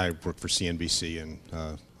Cohn. I work for CNBC and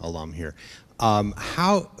alum here.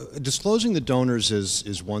 How disclosing the donors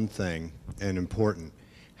is one thing and important.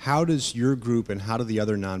 How does your group and how do the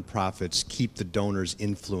other nonprofits keep the donors'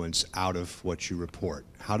 influence out of what you report?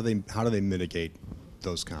 How do they mitigate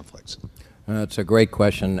those conflicts? It's a great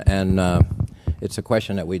question, and it's a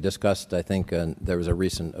question that we discussed. I think there was a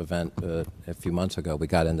recent event a few months ago. We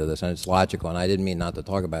got into this, and it's logical. And I didn't mean not to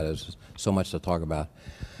talk about it. There's so much to talk about.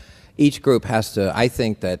 Each group has to. I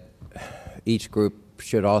think that each group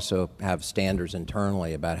should also have standards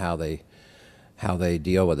internally about how they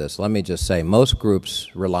deal with this. Let me just say, most groups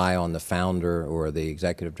rely on the founder or the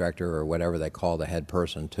executive director or whatever they call the head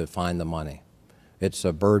person to find the money. It's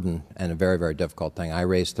a burden and a very, very difficult thing. I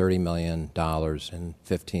raised $30 million in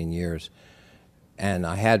 15 years, and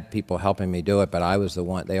I had people helping me do it, but I was the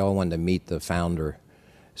one. They all wanted to meet the founder.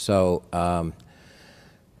 So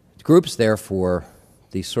groups, therefore,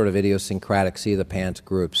 these sort of idiosyncratic see-the-pants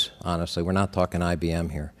groups, honestly, we're not talking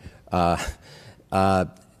IBM here,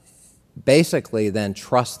 basically then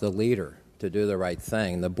trust the leader to do the right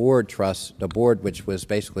thing. The board trusts, the board, which was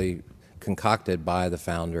basically concocted by the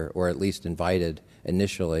founder, or at least invited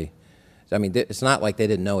initially. I mean, it's not like they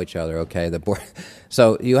didn't know each other, okay? The board.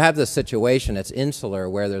 So you have this situation that's insular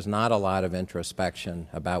where there's not a lot of introspection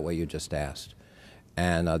about what you just asked.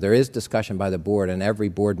 And there is discussion by the board, and every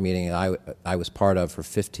board meeting I was part of for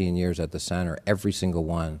 15 years at the center, every single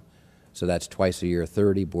one. So that's twice a year,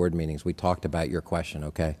 30 board meetings. We talked about your question,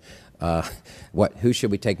 okay? Who should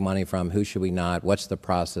we take money from? Who should we not? What's the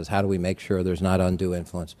process? How do we make sure there's not undue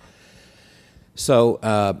influence? So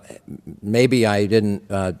maybe I didn't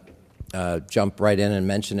jump right in and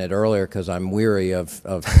mention it earlier because I'm weary of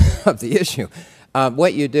the issue.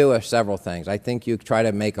 What you do are several things. I think you try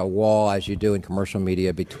to make a wall, as you do in commercial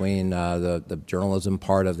media, between the journalism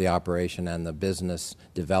part of the operation and the business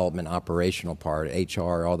development operational part,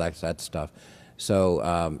 HR, all that stuff.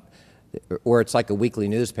 So, or it's like a weekly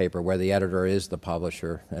newspaper where the editor is the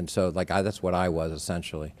publisher, and so that's what I was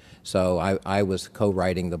essentially. So I was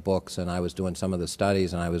co-writing the books, and I was doing some of the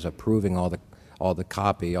studies, and I was approving all the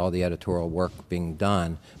copy, all the editorial work being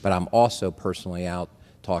done. But I'm also personally out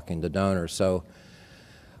talking to donors. So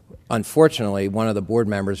unfortunately, one of the board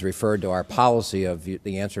members referred to our policy of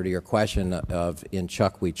the answer to your question of "in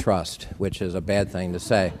Chuck we trust," which is a bad thing to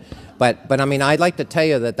say. But I mean, I'd like to tell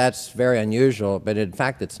you that that's very unusual, but in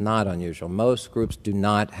fact, it's not unusual. Most groups do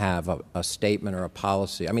not have a statement or a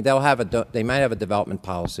policy. I mean, they might have a development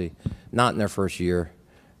policy, not in their first year,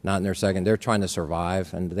 not in their second. They're trying to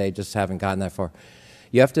survive, and they just haven't gotten that far.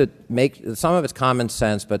 You have to make, some of it's common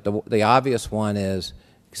sense, but the obvious one is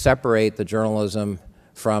separate the journalism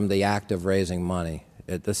from the act of raising money.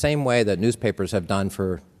 The same way that newspapers have done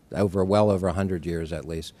for well over 100 years at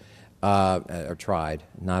least, or tried,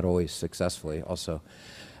 not always successfully also.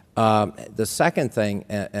 The second thing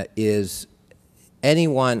is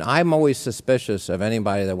I'm always suspicious of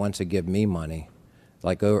anybody that wants to give me money,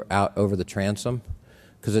 like out over the transom,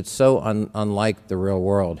 because it's so unlike the real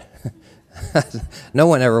world. No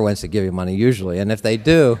one ever wants to give you money usually, and if they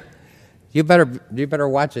do, you better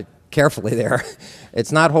watch it carefully there.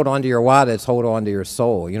 It's not hold on to your wallet, it's hold on to your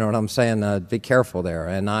soul. You know what I'm saying? Be careful there.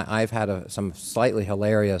 And I've had some slightly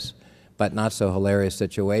hilarious but not so hilarious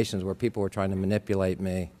situations where people were trying to manipulate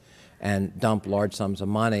me and dump large sums of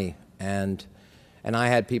money. And I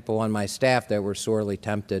had people on my staff that were sorely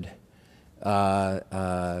tempted,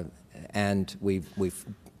 and we've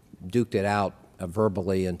duked it out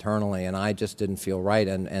verbally, internally, and I just didn't feel right.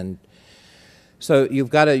 And so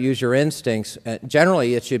you've got to use your instincts.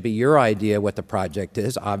 Generally, it should be your idea what the project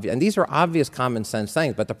is, and these are obvious common sense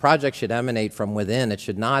things, but the project should emanate from within. It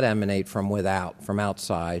should not emanate from without, from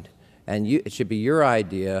outside. And it should be your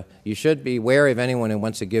idea. You should be wary of anyone who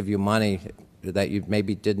wants to give you money that you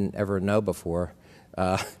maybe didn't ever know before.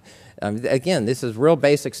 Again, this is real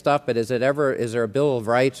basic stuff, but is there a Bill of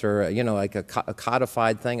Rights or, like a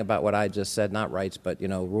codified thing about what I just said? Not rights, but,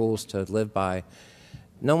 rules to live by.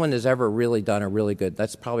 No one has ever really done a really good,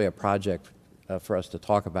 that's probably a project for us to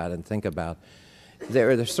talk about and think about. There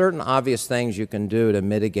are certain obvious things you can do to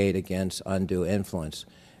mitigate against undue influence.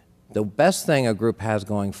 The best thing a group has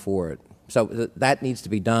going for it, so that needs to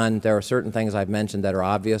be done. There are certain things I've mentioned that are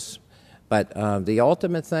obvious, but the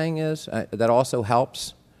ultimate thing is, that also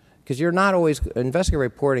helps, because you're not always, investigative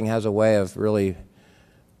reporting has a way of really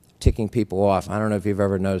ticking people off. I don't know if you've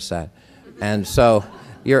ever noticed that. And so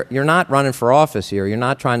you're not running for office here. You're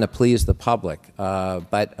not trying to please the public.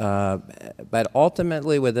 But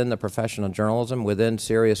ultimately, within the professional journalism, within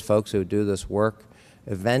serious folks who do this work,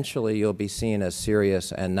 eventually you'll be seen as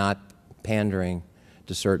serious and not pandering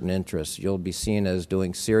to certain interests. You'll be seen as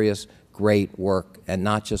doing serious, great work, and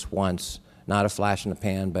not just once, not a flash in the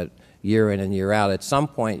pan, but year in and year out. At some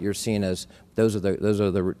point, you're seen as they're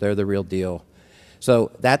the real deal.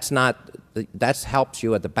 So that helps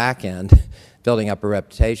you at the back end, building up a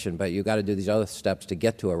reputation, but you've got to do these other steps to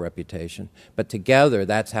get to a reputation. But together,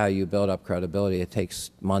 that's how you build up credibility. It takes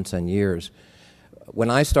months and years. When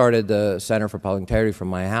I started the Center for Public Integrity from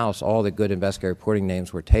my house, all the good investigative reporting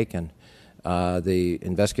names were taken. The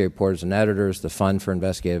investigative reporters and editors, the Fund for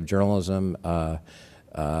Investigative Journalism,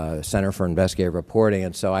 Center for Investigative Reporting,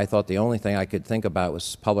 and so I thought the only thing I could think about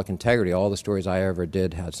was public integrity. All the stories I ever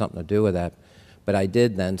did had something to do with that. But I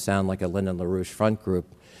did then sound like a Lyndon LaRouche front group,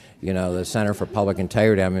 the Center for Public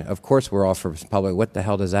Integrity. I mean, of course we're all for public. What the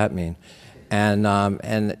hell does that mean? And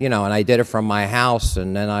I did it from my house,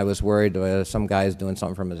 and then I was worried some guy's doing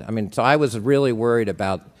something from his. So I was really worried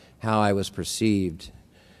about how I was perceived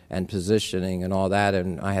and positioning and all that.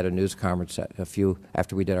 And I had a news conference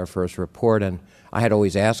after we did our first report, and I had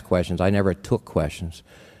always asked questions. I never took questions,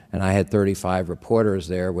 and I had 35 reporters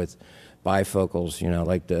there with bifocals,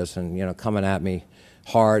 like this, and coming at me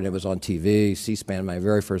hard. It was on TV, C-SPAN. My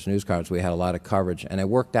very first news conference, we had a lot of coverage, and it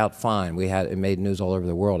worked out fine. It made news all over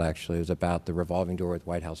the world. Actually, it was about the revolving door with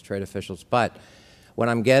White House trade officials. But what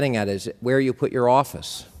I'm getting at is where you put your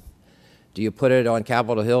office. Do you put it on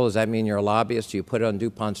Capitol Hill? Does that mean you're a lobbyist? Do you put it on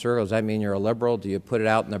DuPont Circle? Does that mean you're a liberal? Do you put it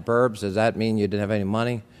out in the burbs? Does that mean you didn't have any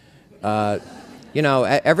money?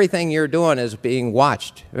 Everything you're doing is being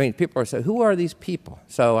watched. People are saying, who are these people?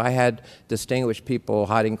 So I had distinguished people,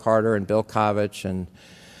 Harding Carter and Bill Kovach and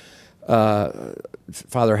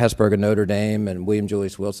Father Hesburgh of Notre Dame and William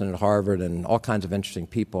Julius Wilson at Harvard and all kinds of interesting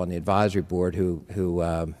people on the advisory board who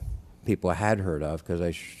people had heard of, because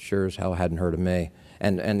they sure as hell hadn't heard of me.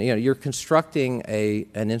 And you're constructing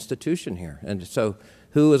an institution here. And so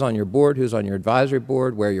who is on your board, who's on your advisory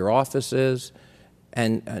board, where your office is,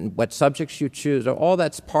 and what subjects you choose, all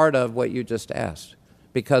that's part of what you just asked.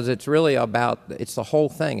 Because it's really it's the whole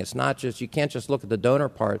thing. It's not just, you can't just look at the donor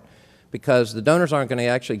part, because the donors aren't going to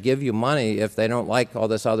actually give you money if they don't like all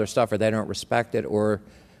this other stuff or they don't respect it, or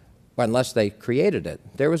unless they created it.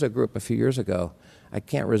 There was a group a few years ago, I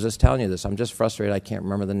can't resist telling you this, I'm just frustrated I can't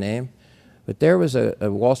remember the name, but there was a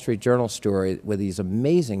Wall Street Journal story with these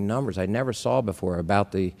amazing numbers I never saw before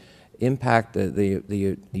about the impact,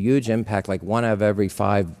 the huge impact, like 1 out of every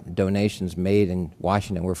 5 donations made in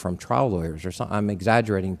Washington were from trial lawyers or something. I'm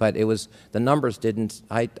exaggerating, but it was, the numbers didn't,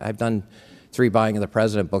 I've done 3 Buying of the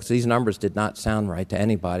President books. These numbers did not sound right to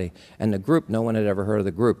anybody. And the group, no one had ever heard of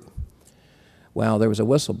the group. Well, there was a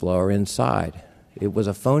whistleblower inside. It was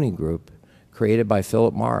a phony group created by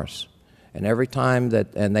Philip Morris. And every time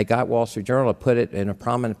and they got Wall Street Journal to put it in a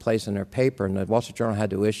prominent place in their paper, and the Wall Street Journal had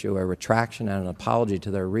to issue a retraction and an apology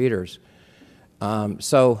to their readers.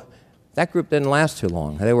 So that group didn't last too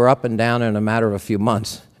long. They were up and down in a matter of a few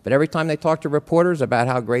months. But every time they talked to reporters about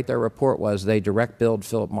how great their report was, they direct billed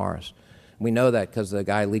Philip Morris. We know that because the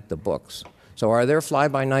guy leaked the books. So are there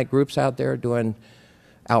fly-by-night groups out there doing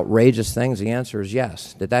outrageous things? The answer is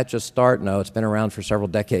yes. Did that just start? No, it's been around for several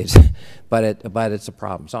decades, but it's a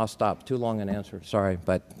problem. So I'll stop. Too long an answer. Sorry,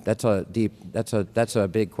 but that's a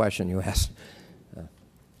big question you asked.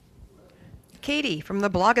 Katie from the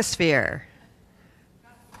blogosphere.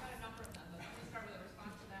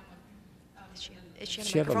 Is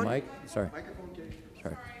she on a microphone? Mic? Sorry. Microphone, Katie.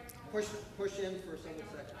 Sorry. Push in for several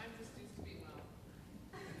seconds.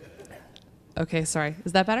 Okay, sorry.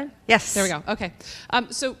 Is that better? Yes. There we go. Okay.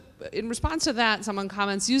 So in response to that, someone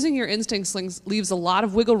comments, using your instincts leaves a lot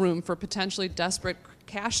of wiggle room for potentially desperate,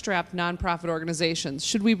 cash-strapped nonprofit organizations.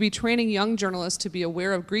 Should we be training young journalists to be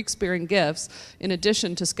aware of Greek-sparing gifts in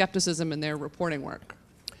addition to skepticism in their reporting work?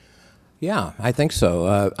 Yeah, I think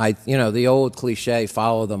so. The old cliche,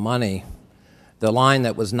 follow the money. The line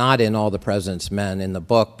that was not in All the President's Men in the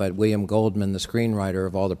book, but William Goldman, the screenwriter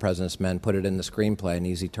of All the President's Men, put it in the screenplay, and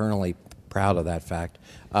he's eternally proud of that fact.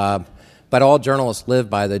 But all journalists live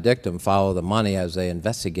by the dictum, follow the money, as they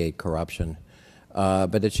investigate corruption.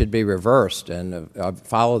 But it should be reversed, and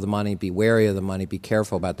follow the money, be wary of the money, be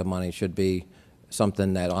careful about the money should be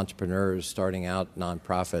something that entrepreneurs starting out,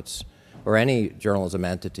 nonprofits, or any journalism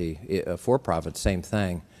entity, for-profit, same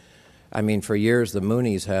thing. I mean, for years, the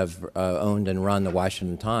Moonies have owned and run the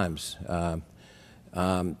Washington Times.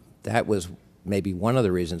 That was maybe one of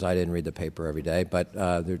the reasons I didn't read the paper every day, but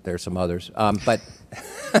there's some others. But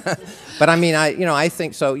I mean, I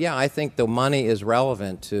think so. Yeah, I think the money is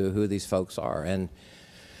relevant to who these folks are, and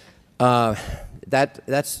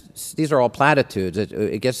these are all platitudes.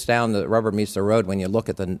 It gets down, the rubber meets the road when you look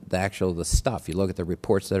at the stuff. You look at the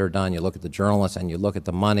reports that are done, you look at the journalists, and you look at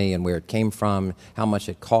the money and where it came from, how much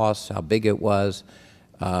it costs, how big it was.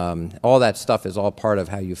 All that stuff is all part of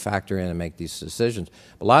how you factor in and make these decisions.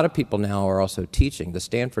 A lot of people now are also teaching. The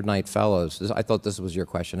Stanford Knight Fellows, I thought this was your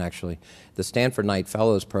question actually, the Stanford Knight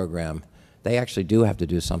Fellows program, they actually do have to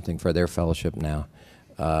do something for their fellowship now.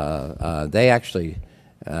 They actually,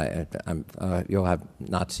 you'll have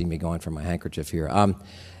not see me going for my handkerchief here.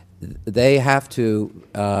 They have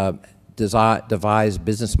to devise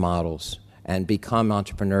business models and become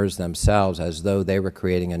entrepreneurs themselves as though they were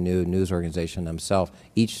creating a new news organization themselves.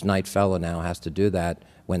 Each Knight Fellow now has to do that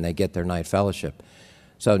when they get their Knight Fellowship.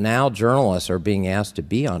 So now journalists are being asked to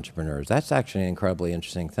be entrepreneurs. That's actually an incredibly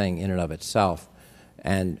interesting thing in and of itself.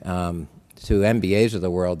 And to MBAs of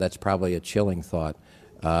the world, that's probably a chilling thought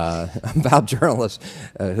about journalists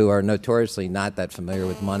who are notoriously not that familiar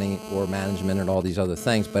with money or management and all these other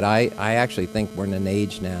things. But I actually think we're in an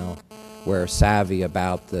age now where savvy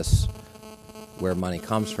about this, where money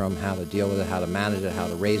comes from, how to deal with it, how to manage it, how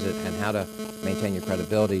to raise it, and how to maintain your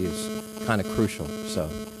credibility is kind of crucial. So,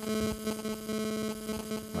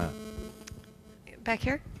 wow. Back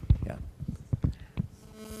here? Yeah.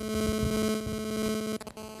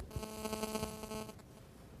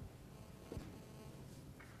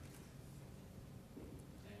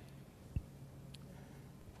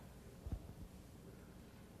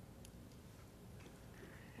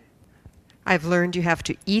 I've learned you have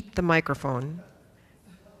to eat the microphone.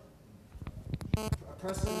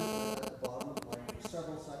 Press it at the bottom for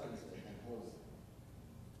several seconds and hold it.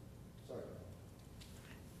 Sorry.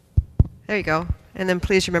 There you go. And then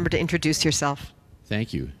please remember to introduce yourself.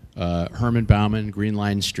 Thank you. Herman Bauman, Green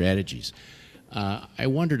Line Strategies. I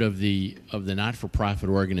wondered of the not-for-profit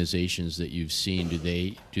organizations that you've seen, do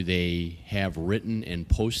they have written and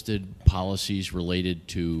posted policies related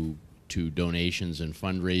to donations and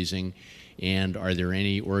fundraising? And are there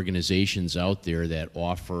any organizations out there that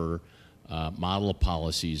offer model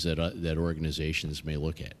policies that organizations may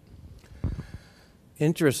look at?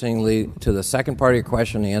 Interestingly, to the second part of your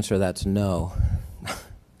question, the answer to that's no.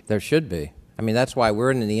 There should be. I mean, that's why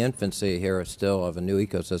we're in the infancy here still of a new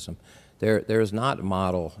ecosystem. There's not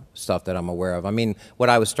model stuff that I'm aware of. I mean, what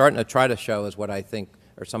I was starting to try to show is what I think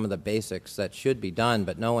are some of the basics that should be done,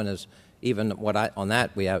 but no one has, even on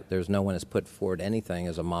that, there's no one has put forward anything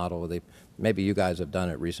as a model. Maybe you guys have done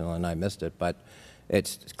it recently and I missed it, but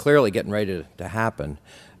it's clearly getting ready to happen.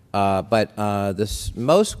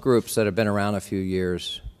 Most groups that have been around a few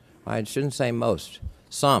years, I shouldn't say most,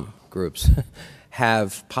 some groups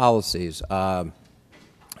have policies. The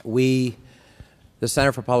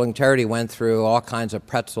Center for Public Integrity went through all kinds of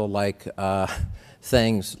pretzel-like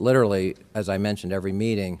things, literally, as I mentioned, every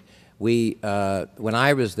meeting. When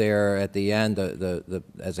I was there at the end,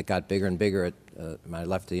 as it got bigger and bigger, I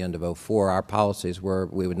left at the end of 2004, our policies were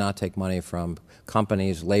we would not take money from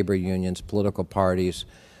companies, labor unions, political parties,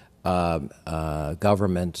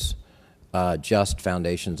 governments, just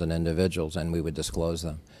foundations and individuals, and we would disclose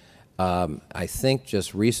them. I think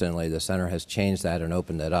just recently the center has changed that and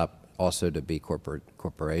opened it up also to be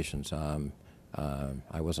corporations.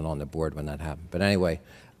 I wasn't on the board when that happened. But anyway,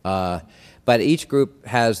 but each group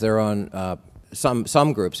has their own,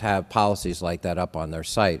 some groups have policies like that up on their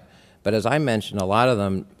site. But as I mentioned, a lot of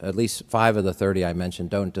them, at least 5 of the 30 I mentioned,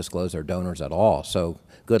 don't disclose their donors at all. So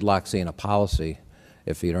good luck seeing a policy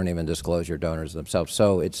if you don't even disclose your donors themselves.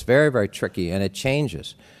 So it's very, very tricky, and it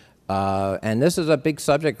changes. And this is a big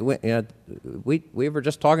subject. We were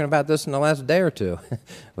just talking about this in the last day or two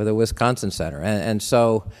with the Wisconsin Center. And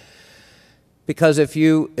so, because if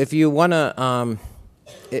you want to,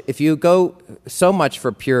 if you go so much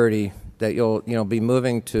for purity that you'll be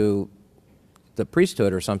moving to the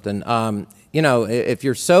priesthood or something, if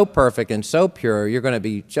you're so perfect and so pure, you're going to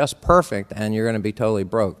be just perfect and you're going to be totally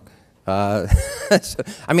broke. So,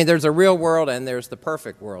 I mean, there's a real world and there's the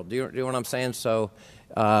perfect world. Do you know what I'm saying? So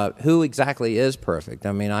who exactly is perfect?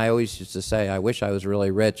 I mean, I always used to say, I wish I was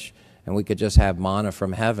really rich and we could just have manna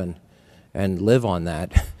from heaven and live on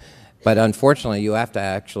that. But unfortunately, you have to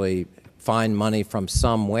actually find money from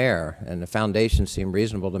somewhere, and the foundations seem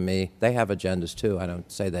reasonable to me. They have agendas too. I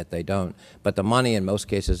don't say that they don't. But the money in most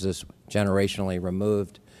cases is generationally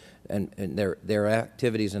removed, and their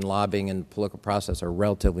activities in lobbying and the political process are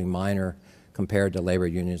relatively minor compared to labor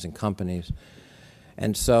unions and companies.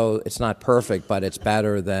 And so it's not perfect, but it's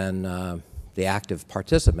better than the active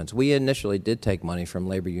participants. We initially did take money from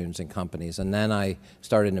labor unions and companies, and then I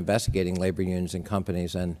started investigating labor unions and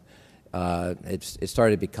companies, and it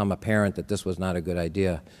started to become apparent that this was not a good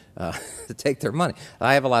idea to take their money.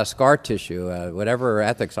 I have a lot of scar tissue. Whatever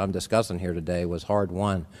ethics I'm discussing here today was hard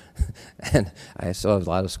won, and I still have a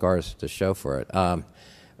lot of scars to show for it.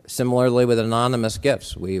 Similarly with anonymous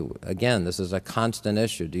gifts, again, this is a constant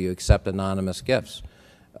issue. Do you accept anonymous gifts?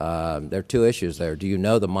 There are 2 issues there. Do you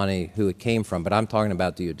know the money, who it came from? But I'm talking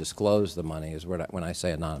about, do you disclose the money is when I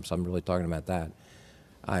say anonymous. I'm really talking about that.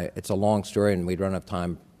 It's a long story, and we'd run out of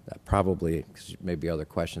time. Probably, because maybe other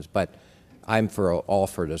questions, but I'm all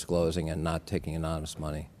for disclosing and not taking anonymous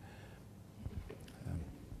money.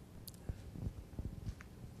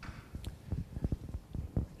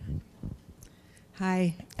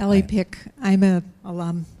 Hi, Ellie Hi. Pick. I'm an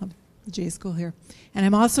alum of the J School here, and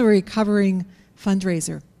I'm also a recovering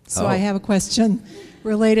fundraiser. So I have a question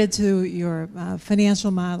related to your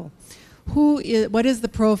financial model. What is the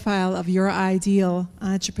profile of your ideal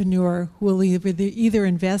entrepreneur who will either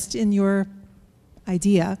invest in your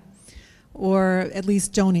idea or at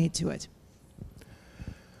least donate to it?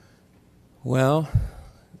 Well,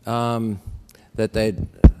 that they'd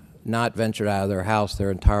not ventured out of their house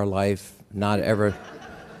their entire life, not ever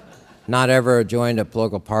joined a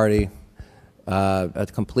political party, a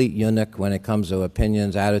complete eunuch when it comes to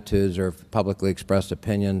opinions, attitudes, or publicly expressed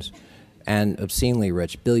opinions, and obscenely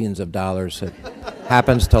rich, billions of dollars, that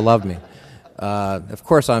happens to love me. Of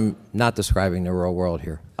course, I'm not describing the real world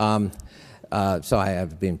here. So I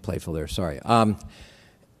have been playful there, sorry. I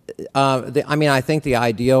mean, I think the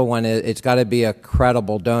ideal one, it's got to be a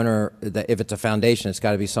credible donor. If it's a foundation, it's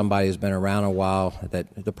got to be somebody who's been around a while.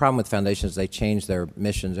 The problem with foundations, they change their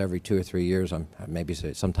missions every 2 or 3 years. Maybe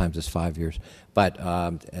sometimes it's 5 years. But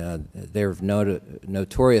they're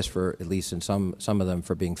notorious for, at least in some of them,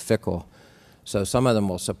 for being fickle. So some of them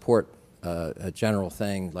will support a general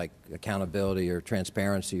thing like accountability or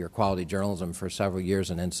transparency or quality journalism for several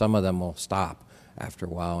years, and then some of them will stop after a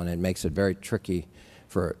while, and it makes it very tricky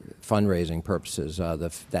for fundraising purposes.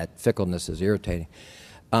 That fickleness is irritating.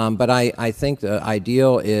 But I think the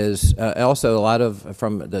ideal is also a lot of,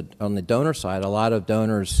 on the donor side, a lot of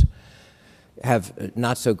donors have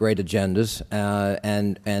not so great agendas,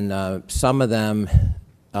 and some of them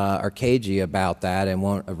are cagey about that and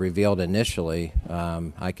won't have revealed initially.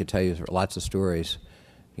 I could tell you lots of stories,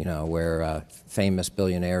 where famous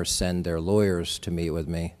billionaires send their lawyers to meet with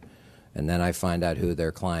me, and then I find out who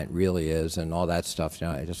their client really is and all that stuff.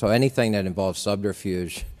 So anything that involves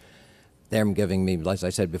subterfuge, them giving me, as I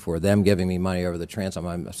said before, them giving me money over the transom,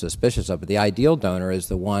 I'm suspicious of. But the ideal donor is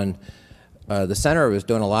the one. The center was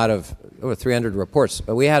doing a lot of over 300 reports.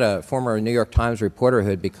 We had a former New York Times reporter who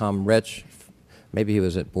had become rich. Maybe he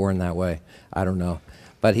was born that way. I don't know.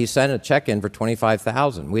 But he sent a check in for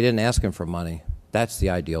 $25,000. We didn't ask him for money. That's the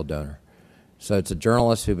ideal donor. So it's a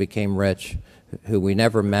journalist who became rich, who we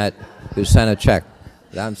never met, who sent a check.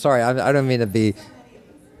 I'm sorry, I don't mean to be...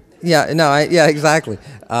 Yeah, no, yeah, exactly.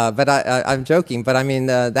 But I'm joking, but I mean,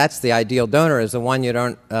 that's the ideal donor, is the one you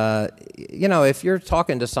don't... if you're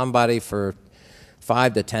talking to somebody for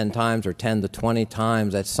 5 to 10 times or 10 to 20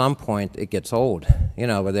 times, at some point it gets old.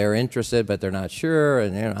 Where they're interested, but they're not sure.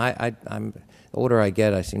 And I'm the older I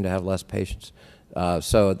get, I seem to have less patience.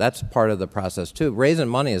 So that's part of the process, too. Raising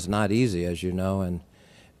money is not easy, as you know,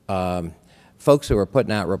 and... folks who are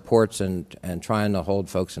putting out reports and trying to hold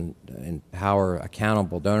folks in power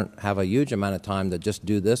accountable don't have a huge amount of time to just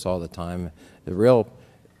do this all the time. The real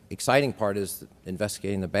exciting part is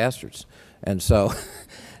investigating the bastards. And so,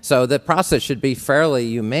 so the process should be fairly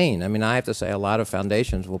humane. I mean, I have to say a lot of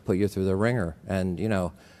foundations will put you through the ringer. And, you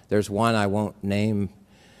know, there's one I won't name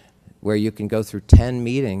where you can go through 10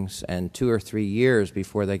 meetings and 2 or 3 years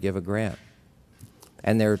before they give a grant.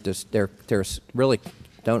 And they're really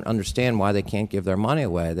don't understand why they can't give their money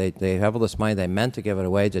away. They have all this money, they meant to give it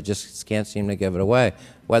away, they just can't seem to give it away.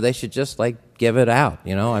 Well, they should just, like, give it out,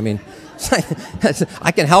 you know? I mean,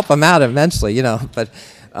 I can help them out immensely, you know, but,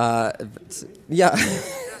 yeah.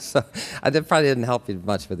 So I probably didn't help you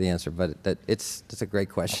much with the answer, but it's a great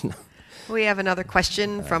question. We have another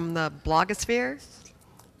question from the blogosphere.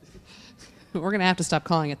 We're going to have to stop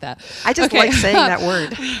calling it that. I just like saying that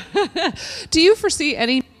word. Do you foresee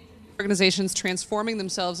any organizations transforming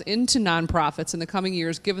themselves into nonprofits in the coming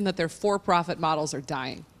years, given that their for-profit models are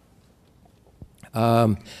dying?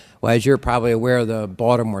 Well, as you're probably aware, the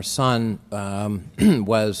Baltimore Sun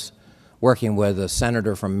was working with a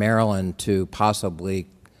senator from Maryland to possibly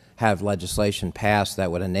have legislation passed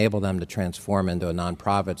that would enable them to transform into a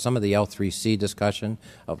nonprofit. Some of the L3C discussion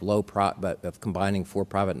of of combining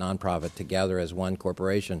for-profit nonprofit together as one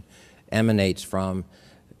corporation emanates from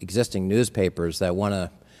existing newspapers that want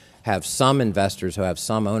to have some investors who have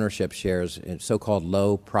some ownership shares in so-called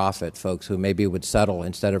low-profit folks who maybe would settle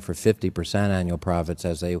instead of for 50% annual profits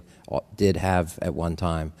as they did have at one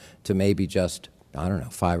time to maybe just, I don't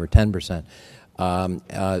know, 5 or 10%.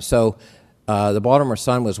 The Baltimore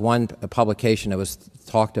Sun was one publication that was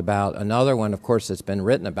talked about. Another one, of course, that's been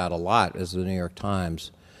written about a lot is the New York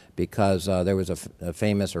Times, because there was a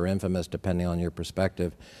famous or infamous, depending on your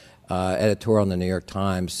perspective, editorial in the New York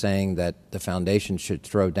Times saying that the foundation should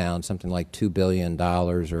throw down something like $2 billion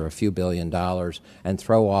or a few $1 billion and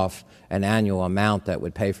throw off an annual amount that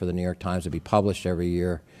would pay for the New York Times to be published every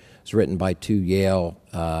year. It's written by 2 Yale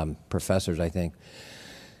professors, I think.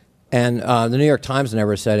 And the New York Times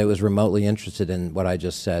never said it was remotely interested in what I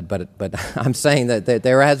just said, but I'm saying that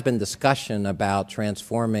there has been discussion about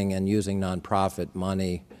transforming and using nonprofit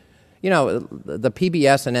money. You know, the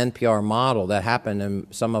PBS and NPR model that happened in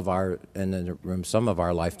some of our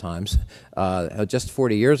lifetimes. Just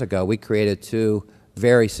 40 years ago, we created 2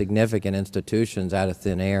 very significant institutions out of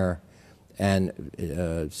thin air, and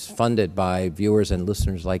funded by viewers and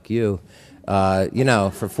listeners like you. You know,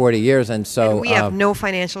 for 40 years, and so and we have no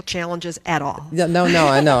financial challenges at all. No,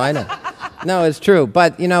 I know. No, it's true,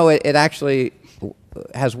 but you know, it actually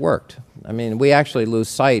has worked. I mean, we actually lose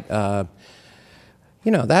sight. You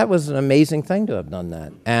know, that was an amazing thing to have done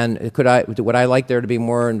that. And would I like there to be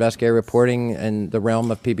more investigative reporting in the realm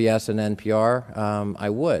of PBS and NPR? I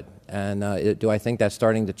would. And do I think that's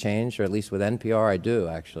starting to change, or at least with NPR? I do,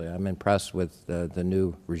 actually. I'm impressed with the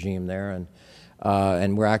new regime there,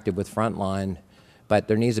 and we're active with Frontline, but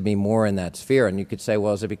there needs to be more in that sphere. And you could say,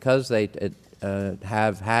 well, is it because they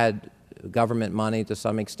have had government money to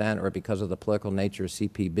some extent, or because of the political nature of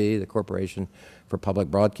CPB, the Corporation for Public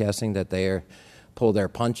Broadcasting, that they pull their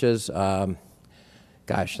punches?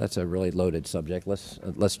 Gosh, that's a really loaded subject.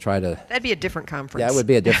 Let's try to. That'd be a different conference. Yeah, it would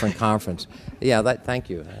be a different conference. Yeah, thank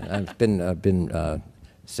you. I've been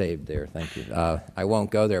saved there. Thank you. I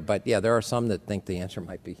won't go there, but yeah, there are some that think the answer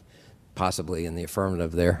might be possibly in the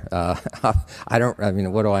affirmative there. I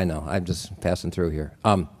mean, what do I know? I'm just passing through here.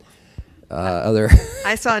 Other.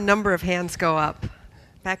 I saw a number of hands go up.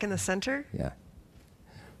 Back in the center? Yeah.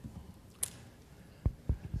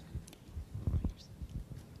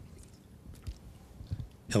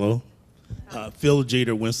 Hello. Phil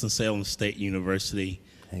Jeter, Winston-Salem State University.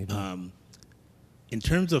 In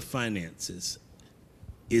terms of finances,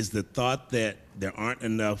 is the thought that there aren't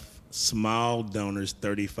enough small donors,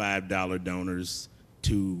 $35 donors,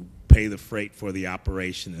 to pay the freight for the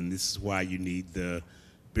operation, and this is why you need the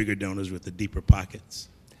bigger donors with the deeper pockets?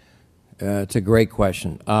 It's a great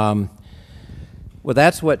question. Well,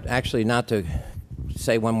 that's what, actually, not to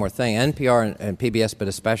say one more thing, NPR and PBS, but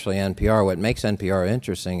especially NPR, what makes NPR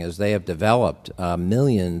interesting is they have developed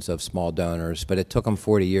millions of small donors, but it took them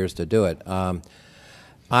 40 years to do it. I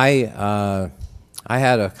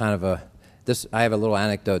had a kind of I have a little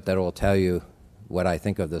anecdote that will tell you what I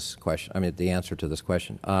think of this question, the answer to this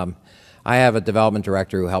question. I have a development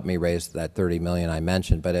director who helped me raise that $30 million I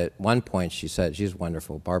mentioned, but at one point she said, she's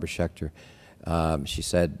wonderful, Barbara Schechter, she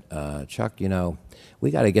said, Chuck, you know, we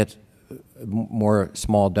got to get more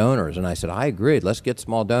small donors. And I said, I agreed, let's get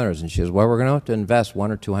small donors. And she says, well, we're going to have to invest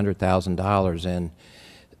 $100,000 or $200,000 in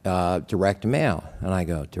direct mail. And I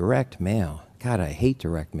go, direct mail? God, I hate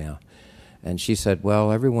direct mail. And she said,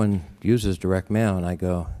 well, everyone uses direct mail. And I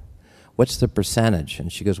go, what's the percentage?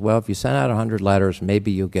 And she goes, well, if you send out 100 letters,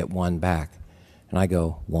 maybe you'll get one back. And I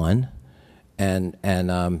go, one? And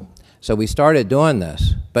so we started doing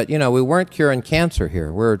this. But, you know, we weren't curing cancer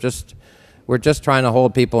here. We're just trying to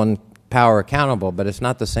hold people in power accountable, but it's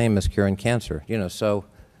not the same as curing cancer. You know, so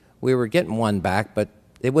we were getting one back, but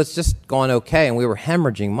it was just going okay, and we were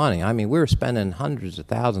hemorrhaging money. I mean, we were spending hundreds of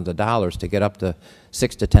thousands of dollars to get up to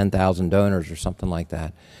 6,000 to 10,000 donors or something like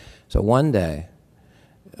that. So one day,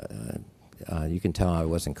 you can tell I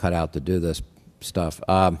wasn't cut out to do this stuff.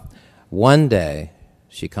 One day,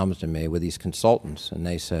 she comes to me with these consultants, and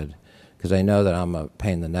they said, because they know that I'm a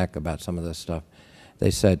pain in the neck about some of this stuff,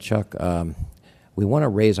 they said, Chuck, we want to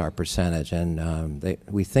raise our percentage, and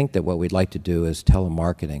we think that what we'd like to do is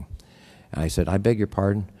telemarketing. And I said, I beg your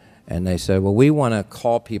pardon? And they said, well, we want to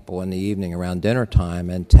call people in the evening around dinner time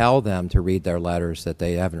and tell them to read their letters that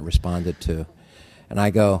they haven't responded to. And I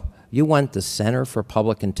go, you want the Center for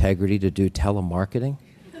Public Integrity to do telemarketing?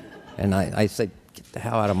 And I said, get the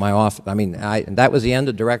hell out of my office. I mean, that was the end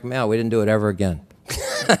of direct mail. We didn't do it ever again.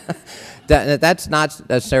 That's not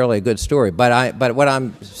necessarily a good story, but what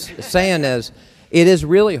I'm saying is it is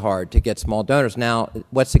really hard to get small donors. Now,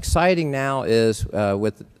 what's exciting now is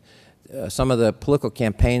with some of the political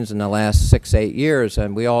campaigns in the last 6, 8 years,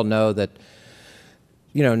 and we all know that,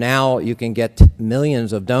 you know, now you can get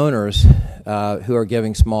millions of donors who are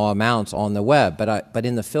giving small amounts on the web. But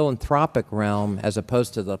in the philanthropic realm, as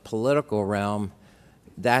opposed to the political realm,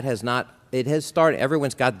 that has not. It has started.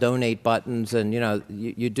 Everyone's got donate buttons, and you know,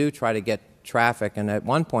 you do try to get traffic. And at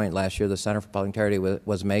one point last year, the Center for Public Integrity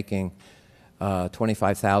was making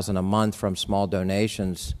 $25,000 a month from small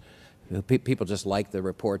donations. People just like the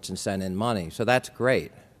reports and send in money, so that's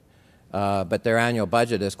great. But their annual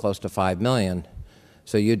budget is close to $5 million,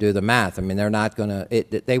 so you do the math. I mean, they're not going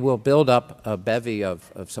to. They will build up a bevy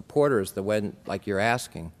of supporters like you're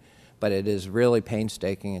asking, but it is really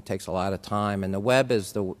painstaking. It takes a lot of time, and the web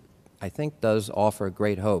I think does offer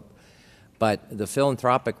great hope, but the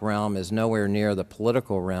philanthropic realm is nowhere near the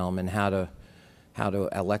political realm and how to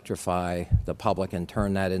electrify the public and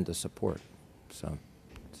turn that into support. So.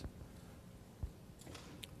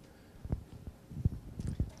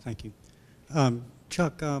 Thank you.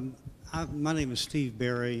 Chuck, my name is Steve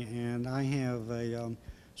Berry, and I have a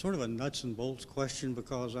sort of a nuts and bolts question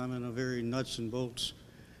because I'm in a very nuts and bolts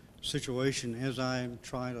situation as I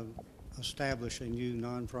try to establish a new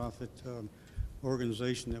nonprofit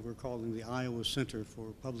organization that we're calling the Iowa Center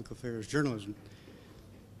for Public Affairs Journalism.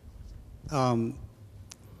 You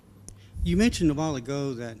mentioned a while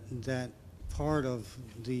ago that part of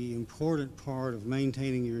the important part of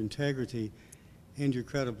maintaining your integrity and your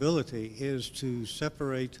credibility is to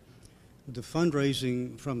separate the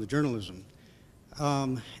fundraising from the journalism.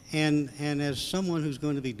 And as someone who's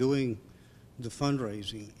going to be doing the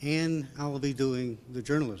fundraising, and I will be doing the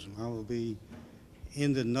journalism, I will be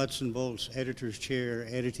in the nuts and bolts editor's chair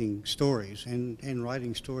editing stories and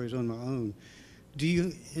writing stories on my own.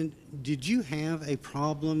 Did you have a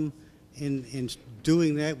problem in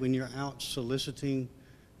doing that when you're out soliciting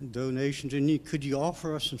donations? And could you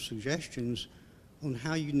offer us some suggestions on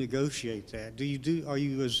how you negotiate that?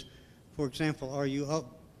 For example, are you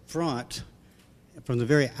up front from the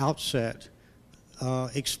very outset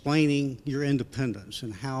explaining your independence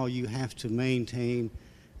and how you have to maintain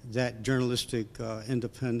that journalistic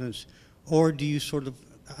independence? Or do you sort of,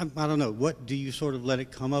 I don't know, do you sort of let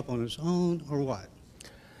it come up on its own, or what?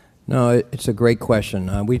 No, it's a great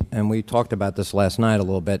question. We talked about this last night a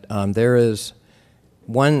little bit. There is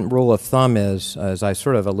one rule of thumb is, as I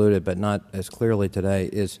sort of alluded, but not as clearly today,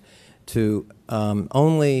 is to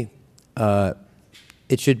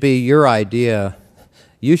it should be your idea.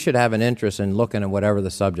 You should have an interest in looking at whatever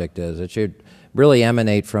the subject is. It should really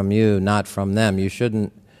emanate from you, not from them. You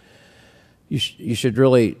shouldn't. You should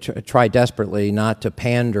really try desperately not to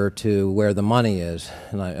pander to where the money is,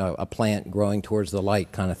 like a plant growing towards the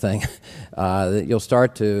light kind of thing. You'll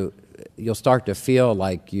start to feel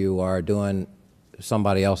like you are doing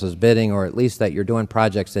somebody else's bidding, or at least that you're doing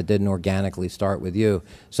projects that didn't organically start with you.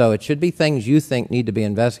 So it should be things you think need to be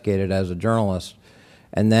investigated as a journalist,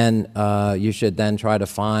 and then you should then try to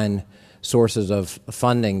find sources of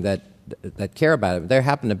funding that care about it. There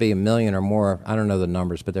happen to be 1 million or more, I don't know the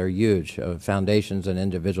numbers, but they're huge, foundations and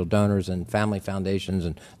individual donors and family foundations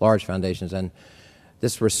and large foundations. And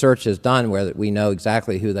this research is done where we know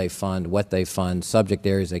exactly who they fund, what they fund, subject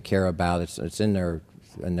areas they care about. It's in their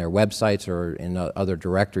websites or in other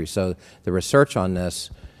directories. So the research on this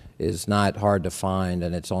is not hard to find,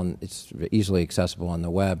 and it's easily accessible on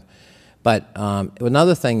the web. But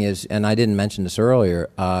another thing is, and I didn't mention this earlier,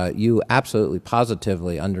 you absolutely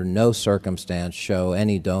positively, under no circumstance, show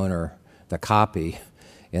any donor the copy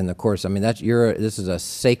in the course. I mean, this is a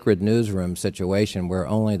sacred newsroom situation where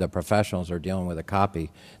only the professionals are dealing with a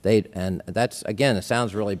copy. And that's, again, it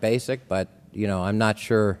sounds really basic, but I'm not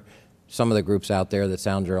sure some of the groups out there that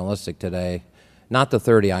sound journalistic today. Not the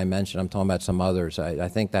 30 I mentioned, I'm talking about some others. I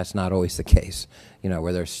think that's not always the case,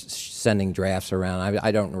 where they're sending drafts around.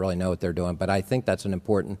 I don't really know what they're doing, but I think that's an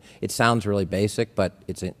important, it sounds really basic, but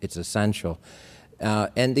it's essential.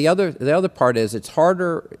 And the other part is it's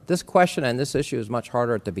harder, this question and this issue is much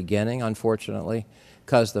harder at the beginning, unfortunately,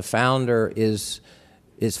 because the founder is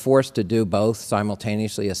forced to do both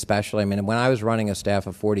simultaneously, especially. I mean, when I was running a staff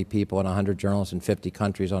of 40 people and 100 journalists in 50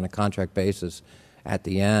 countries on a contract basis, at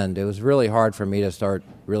the end, it was really hard for me to start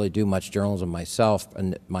really do much journalism myself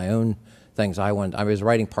and my own things. I was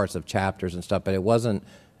writing parts of chapters and stuff, but it wasn't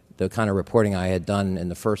the kind of reporting I had done in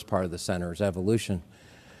the first part of the center's evolution.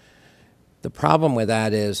 The problem with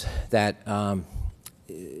that is that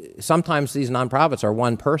sometimes these nonprofits are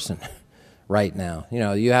one person right now.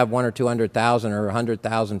 You have 100 or 200,000 or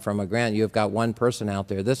 100,000 from a grant. You've got one person out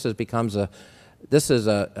there. This is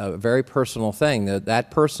a very personal thing. That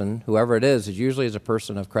person, whoever it is usually a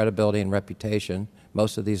person of credibility and reputation.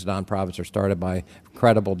 Most of these nonprofits are started by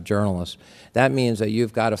credible journalists. That means that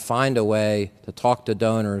you've got to find a way to talk to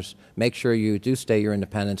donors, make sure you do state your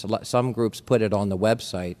independence. Some groups put it on the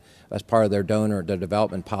website as part of their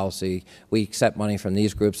development policy. We accept money from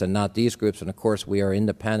these groups and not these groups, and of course we are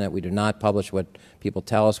independent. We do not publish what people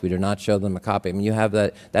tell us. We do not show them a copy. I mean, you have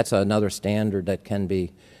that's another standard that can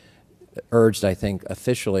be urged, I think,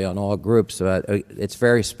 officially on all groups. It's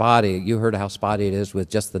very spotty. You heard how spotty it is with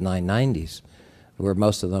just the 990s, where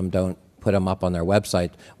most of them don't put them up on their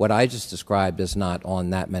website. What I just described is not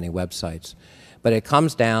on that many websites. But it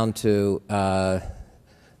comes down to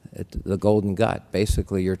the golden gut.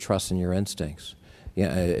 Basically, your trust in your instincts.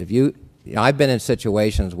 I've been in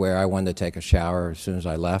situations where I wanted to take a shower as soon as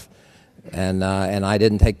I left, and I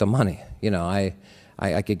didn't take the money.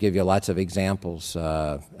 I could give you lots of examples,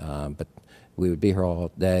 but we would be here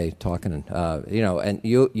all day talking. And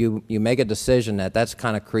you make a decision that's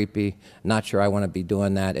kind of creepy. Not sure I want to be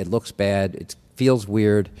doing that. It looks bad. It feels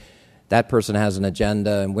weird. That person has an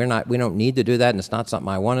agenda, and we don't need to do that, and it's not something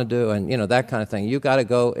I want to do, and that kind of thing. You got to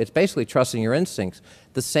go. It's basically trusting your instincts,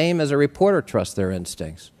 the same as a reporter trusts their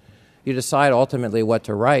instincts. You decide ultimately what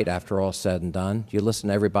to write after all said and done. You listen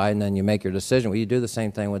to everybody, and then you make your decision. Well, you do the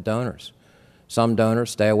same thing with donors. Some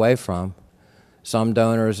donors stay away from. Some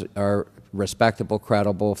donors are respectable,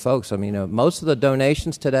 credible folks. I mean, most of the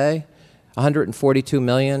donations today, $142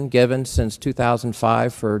 million given since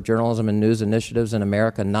 2005 for journalism and news initiatives in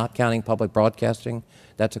America, not counting public broadcasting.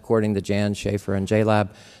 That's according to Jan Schaefer and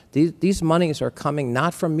JLab. These monies are coming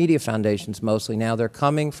not from media foundations mostly now. They're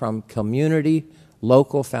coming from community,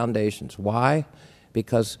 local foundations. Why?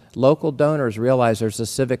 Because local donors realize there's a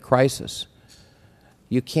civic crisis.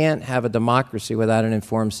 You can't have a democracy without an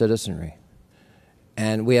informed citizenry.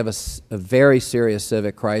 And we have a very serious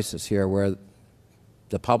civic crisis here where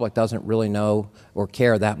the public doesn't really know or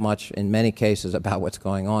care that much in many cases about what's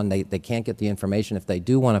going on. They can't get the information if they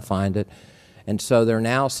do want to find it. And so they're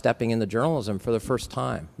now stepping into journalism for the first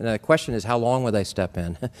time. And the question is, how long will they step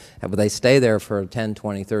in? Will they stay there for 10,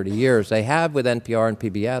 20, 30 years? They have with NPR and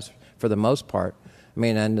PBS for the most part. I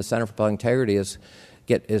mean, and the Center for Public Integrity is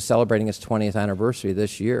celebrating its 20th anniversary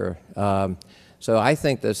this year. So I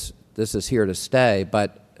think this is here to stay,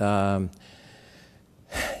 but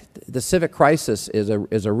the civic crisis is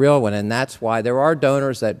a real one, and that's why there are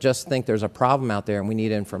donors that just think there's a problem out there and we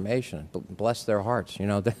need information. Bless their hearts.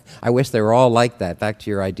 I wish they were all like that. Back to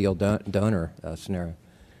your ideal donor scenario.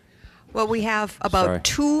 Well, we have about Sorry.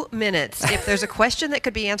 2 minutes. If there's a question that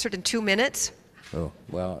could be answered in 2 minutes. Oh,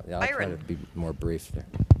 well, I'll try to be more brief there.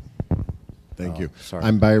 Thank you. Sorry.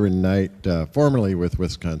 I'm Byron Knight, formerly with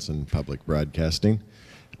Wisconsin Public Broadcasting.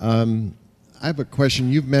 I have a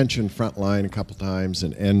question. You've mentioned Frontline a couple times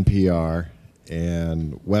and NPR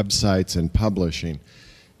and websites and publishing.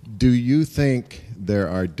 Do you think there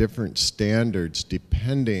are different standards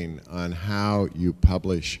depending on how you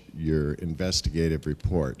publish your investigative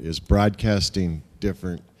report? Is broadcasting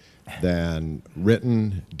different than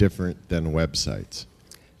written, different than websites?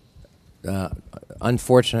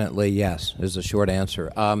 Unfortunately, yes, is the short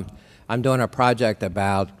answer. I'm doing a project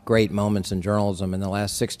about great moments in journalism in the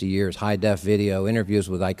last 60 years, high-def video, interviews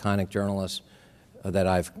with iconic journalists that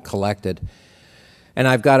I've collected. And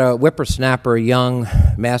I've got a whippersnapper, young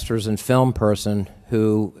master's in film person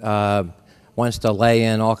who wants to lay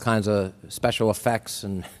in all kinds of special effects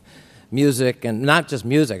and music, and not just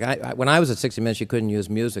music. When I was at 60 Minutes, you couldn't use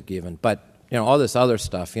music even, but all this other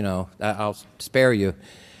stuff, I'll spare you.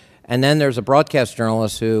 And then there's a broadcast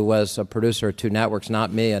journalist who was a producer at 2 networks,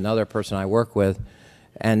 not me, another person I work with.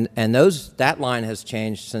 And that line has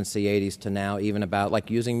changed since the 80s to now, even about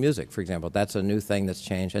like using music, for example. That's a new thing that's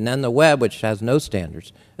changed. And then the web, which has no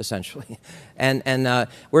standards, essentially. And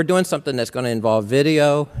we're doing something that's going to involve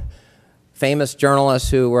video, famous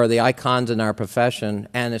journalists who are the icons in our profession,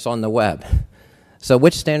 and it's on the web. So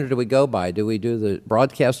which standard do we go by? Do we do the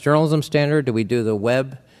broadcast journalism standard? Do we do the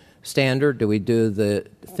web standard? Do we do the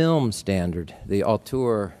film standard, the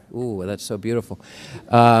auteur? Ooh, that's so beautiful.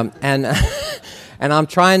 And I'm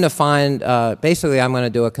trying to find, basically I'm going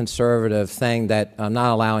to do a conservative thing that I'm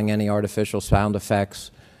not allowing any artificial sound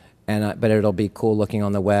effects, but it'll be cool looking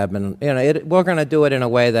on the web. And we're going to do it in a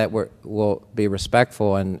way that will be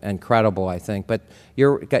respectful and credible, I think. But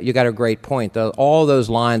you got a great point. All those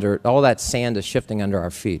lines, all that sand is shifting under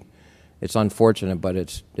our feet. It's unfortunate, but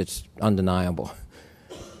it's undeniable.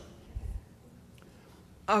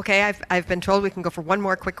 Okay, I've been told we can go for one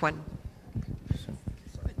more quick one.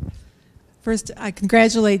 First, I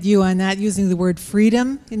congratulate you on not using the word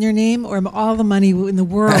freedom in your name, or all the money in the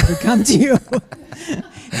world would come to you.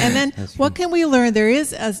 And then, what can we learn? There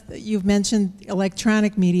is, as you've mentioned,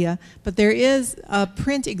 electronic media, but there is a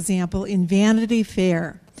print example in Vanity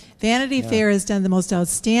Fair. Vanity Fair has done the most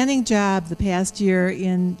outstanding job the past year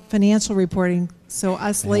in financial reporting, so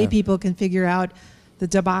us lay people can figure out the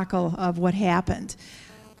debacle of what happened.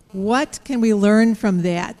 What can we learn from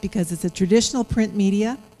that? Because it's a traditional print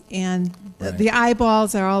media, and the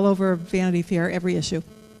eyeballs are all over Vanity Fair, every issue.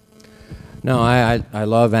 No, I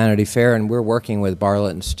love Vanity Fair, and we're working with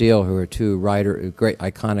Bartlett and Steele, who are 2 great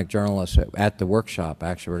iconic journalists at the workshop.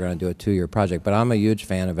 Actually, we're going to do a 2-year project, but I'm a huge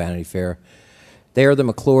fan of Vanity Fair. They are the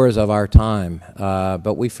McClures of our time,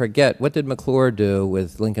 but we forget, what did McClure do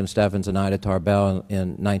with Lincoln Steffens and Ida Tarbell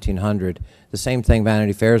in 1900? The same thing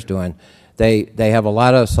Vanity Fair is doing. They have a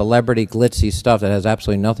lot of celebrity glitzy stuff that has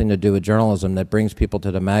absolutely nothing to do with journalism that brings people to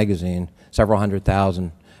the magazine, several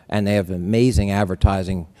 100,000, and they have amazing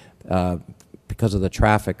advertising because of the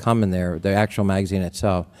traffic coming there, the actual magazine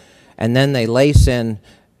itself. And then they lace in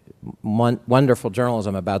wonderful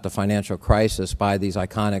journalism about the financial crisis by these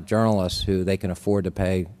iconic journalists who they can afford to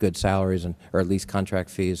pay good salaries or at least contract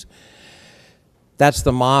fees. That's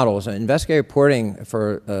the model. So investigative reporting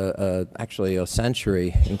for actually a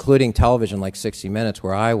century, including television like 60 Minutes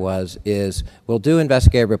where I was, is we'll do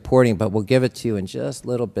investigative reporting, but we'll give it to you in just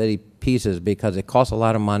little bitty pieces because it costs a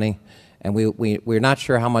lot of money, and we're not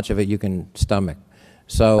sure how much of it you can stomach.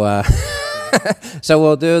 So so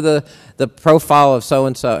we'll do the profile of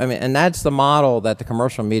so-and-so. I mean, and that's the model that the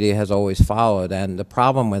commercial media has always followed, and the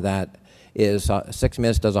problem with that is 60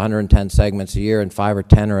 Minutes does 110 segments a year, and 5 or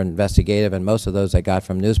 10 are investigative, and most of those they got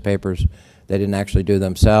from newspapers. They didn't actually do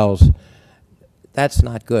themselves. That's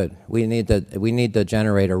not good. We need to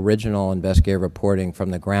generate original investigative reporting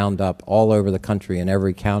from the ground up all over the country in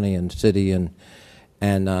every county and city, and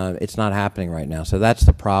it's not happening right now. So that's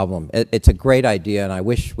the problem. It's a great idea, and I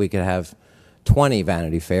wish we could have 20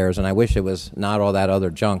 Vanity Fairs, and I wish it was not all that other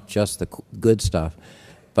junk, just the good stuff.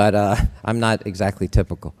 But I'm not exactly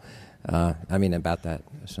typical. I mean about that.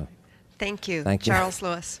 So. Thank you. Thank you. Charles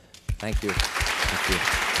Lewis. Thank you. Thank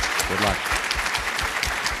you. Good luck.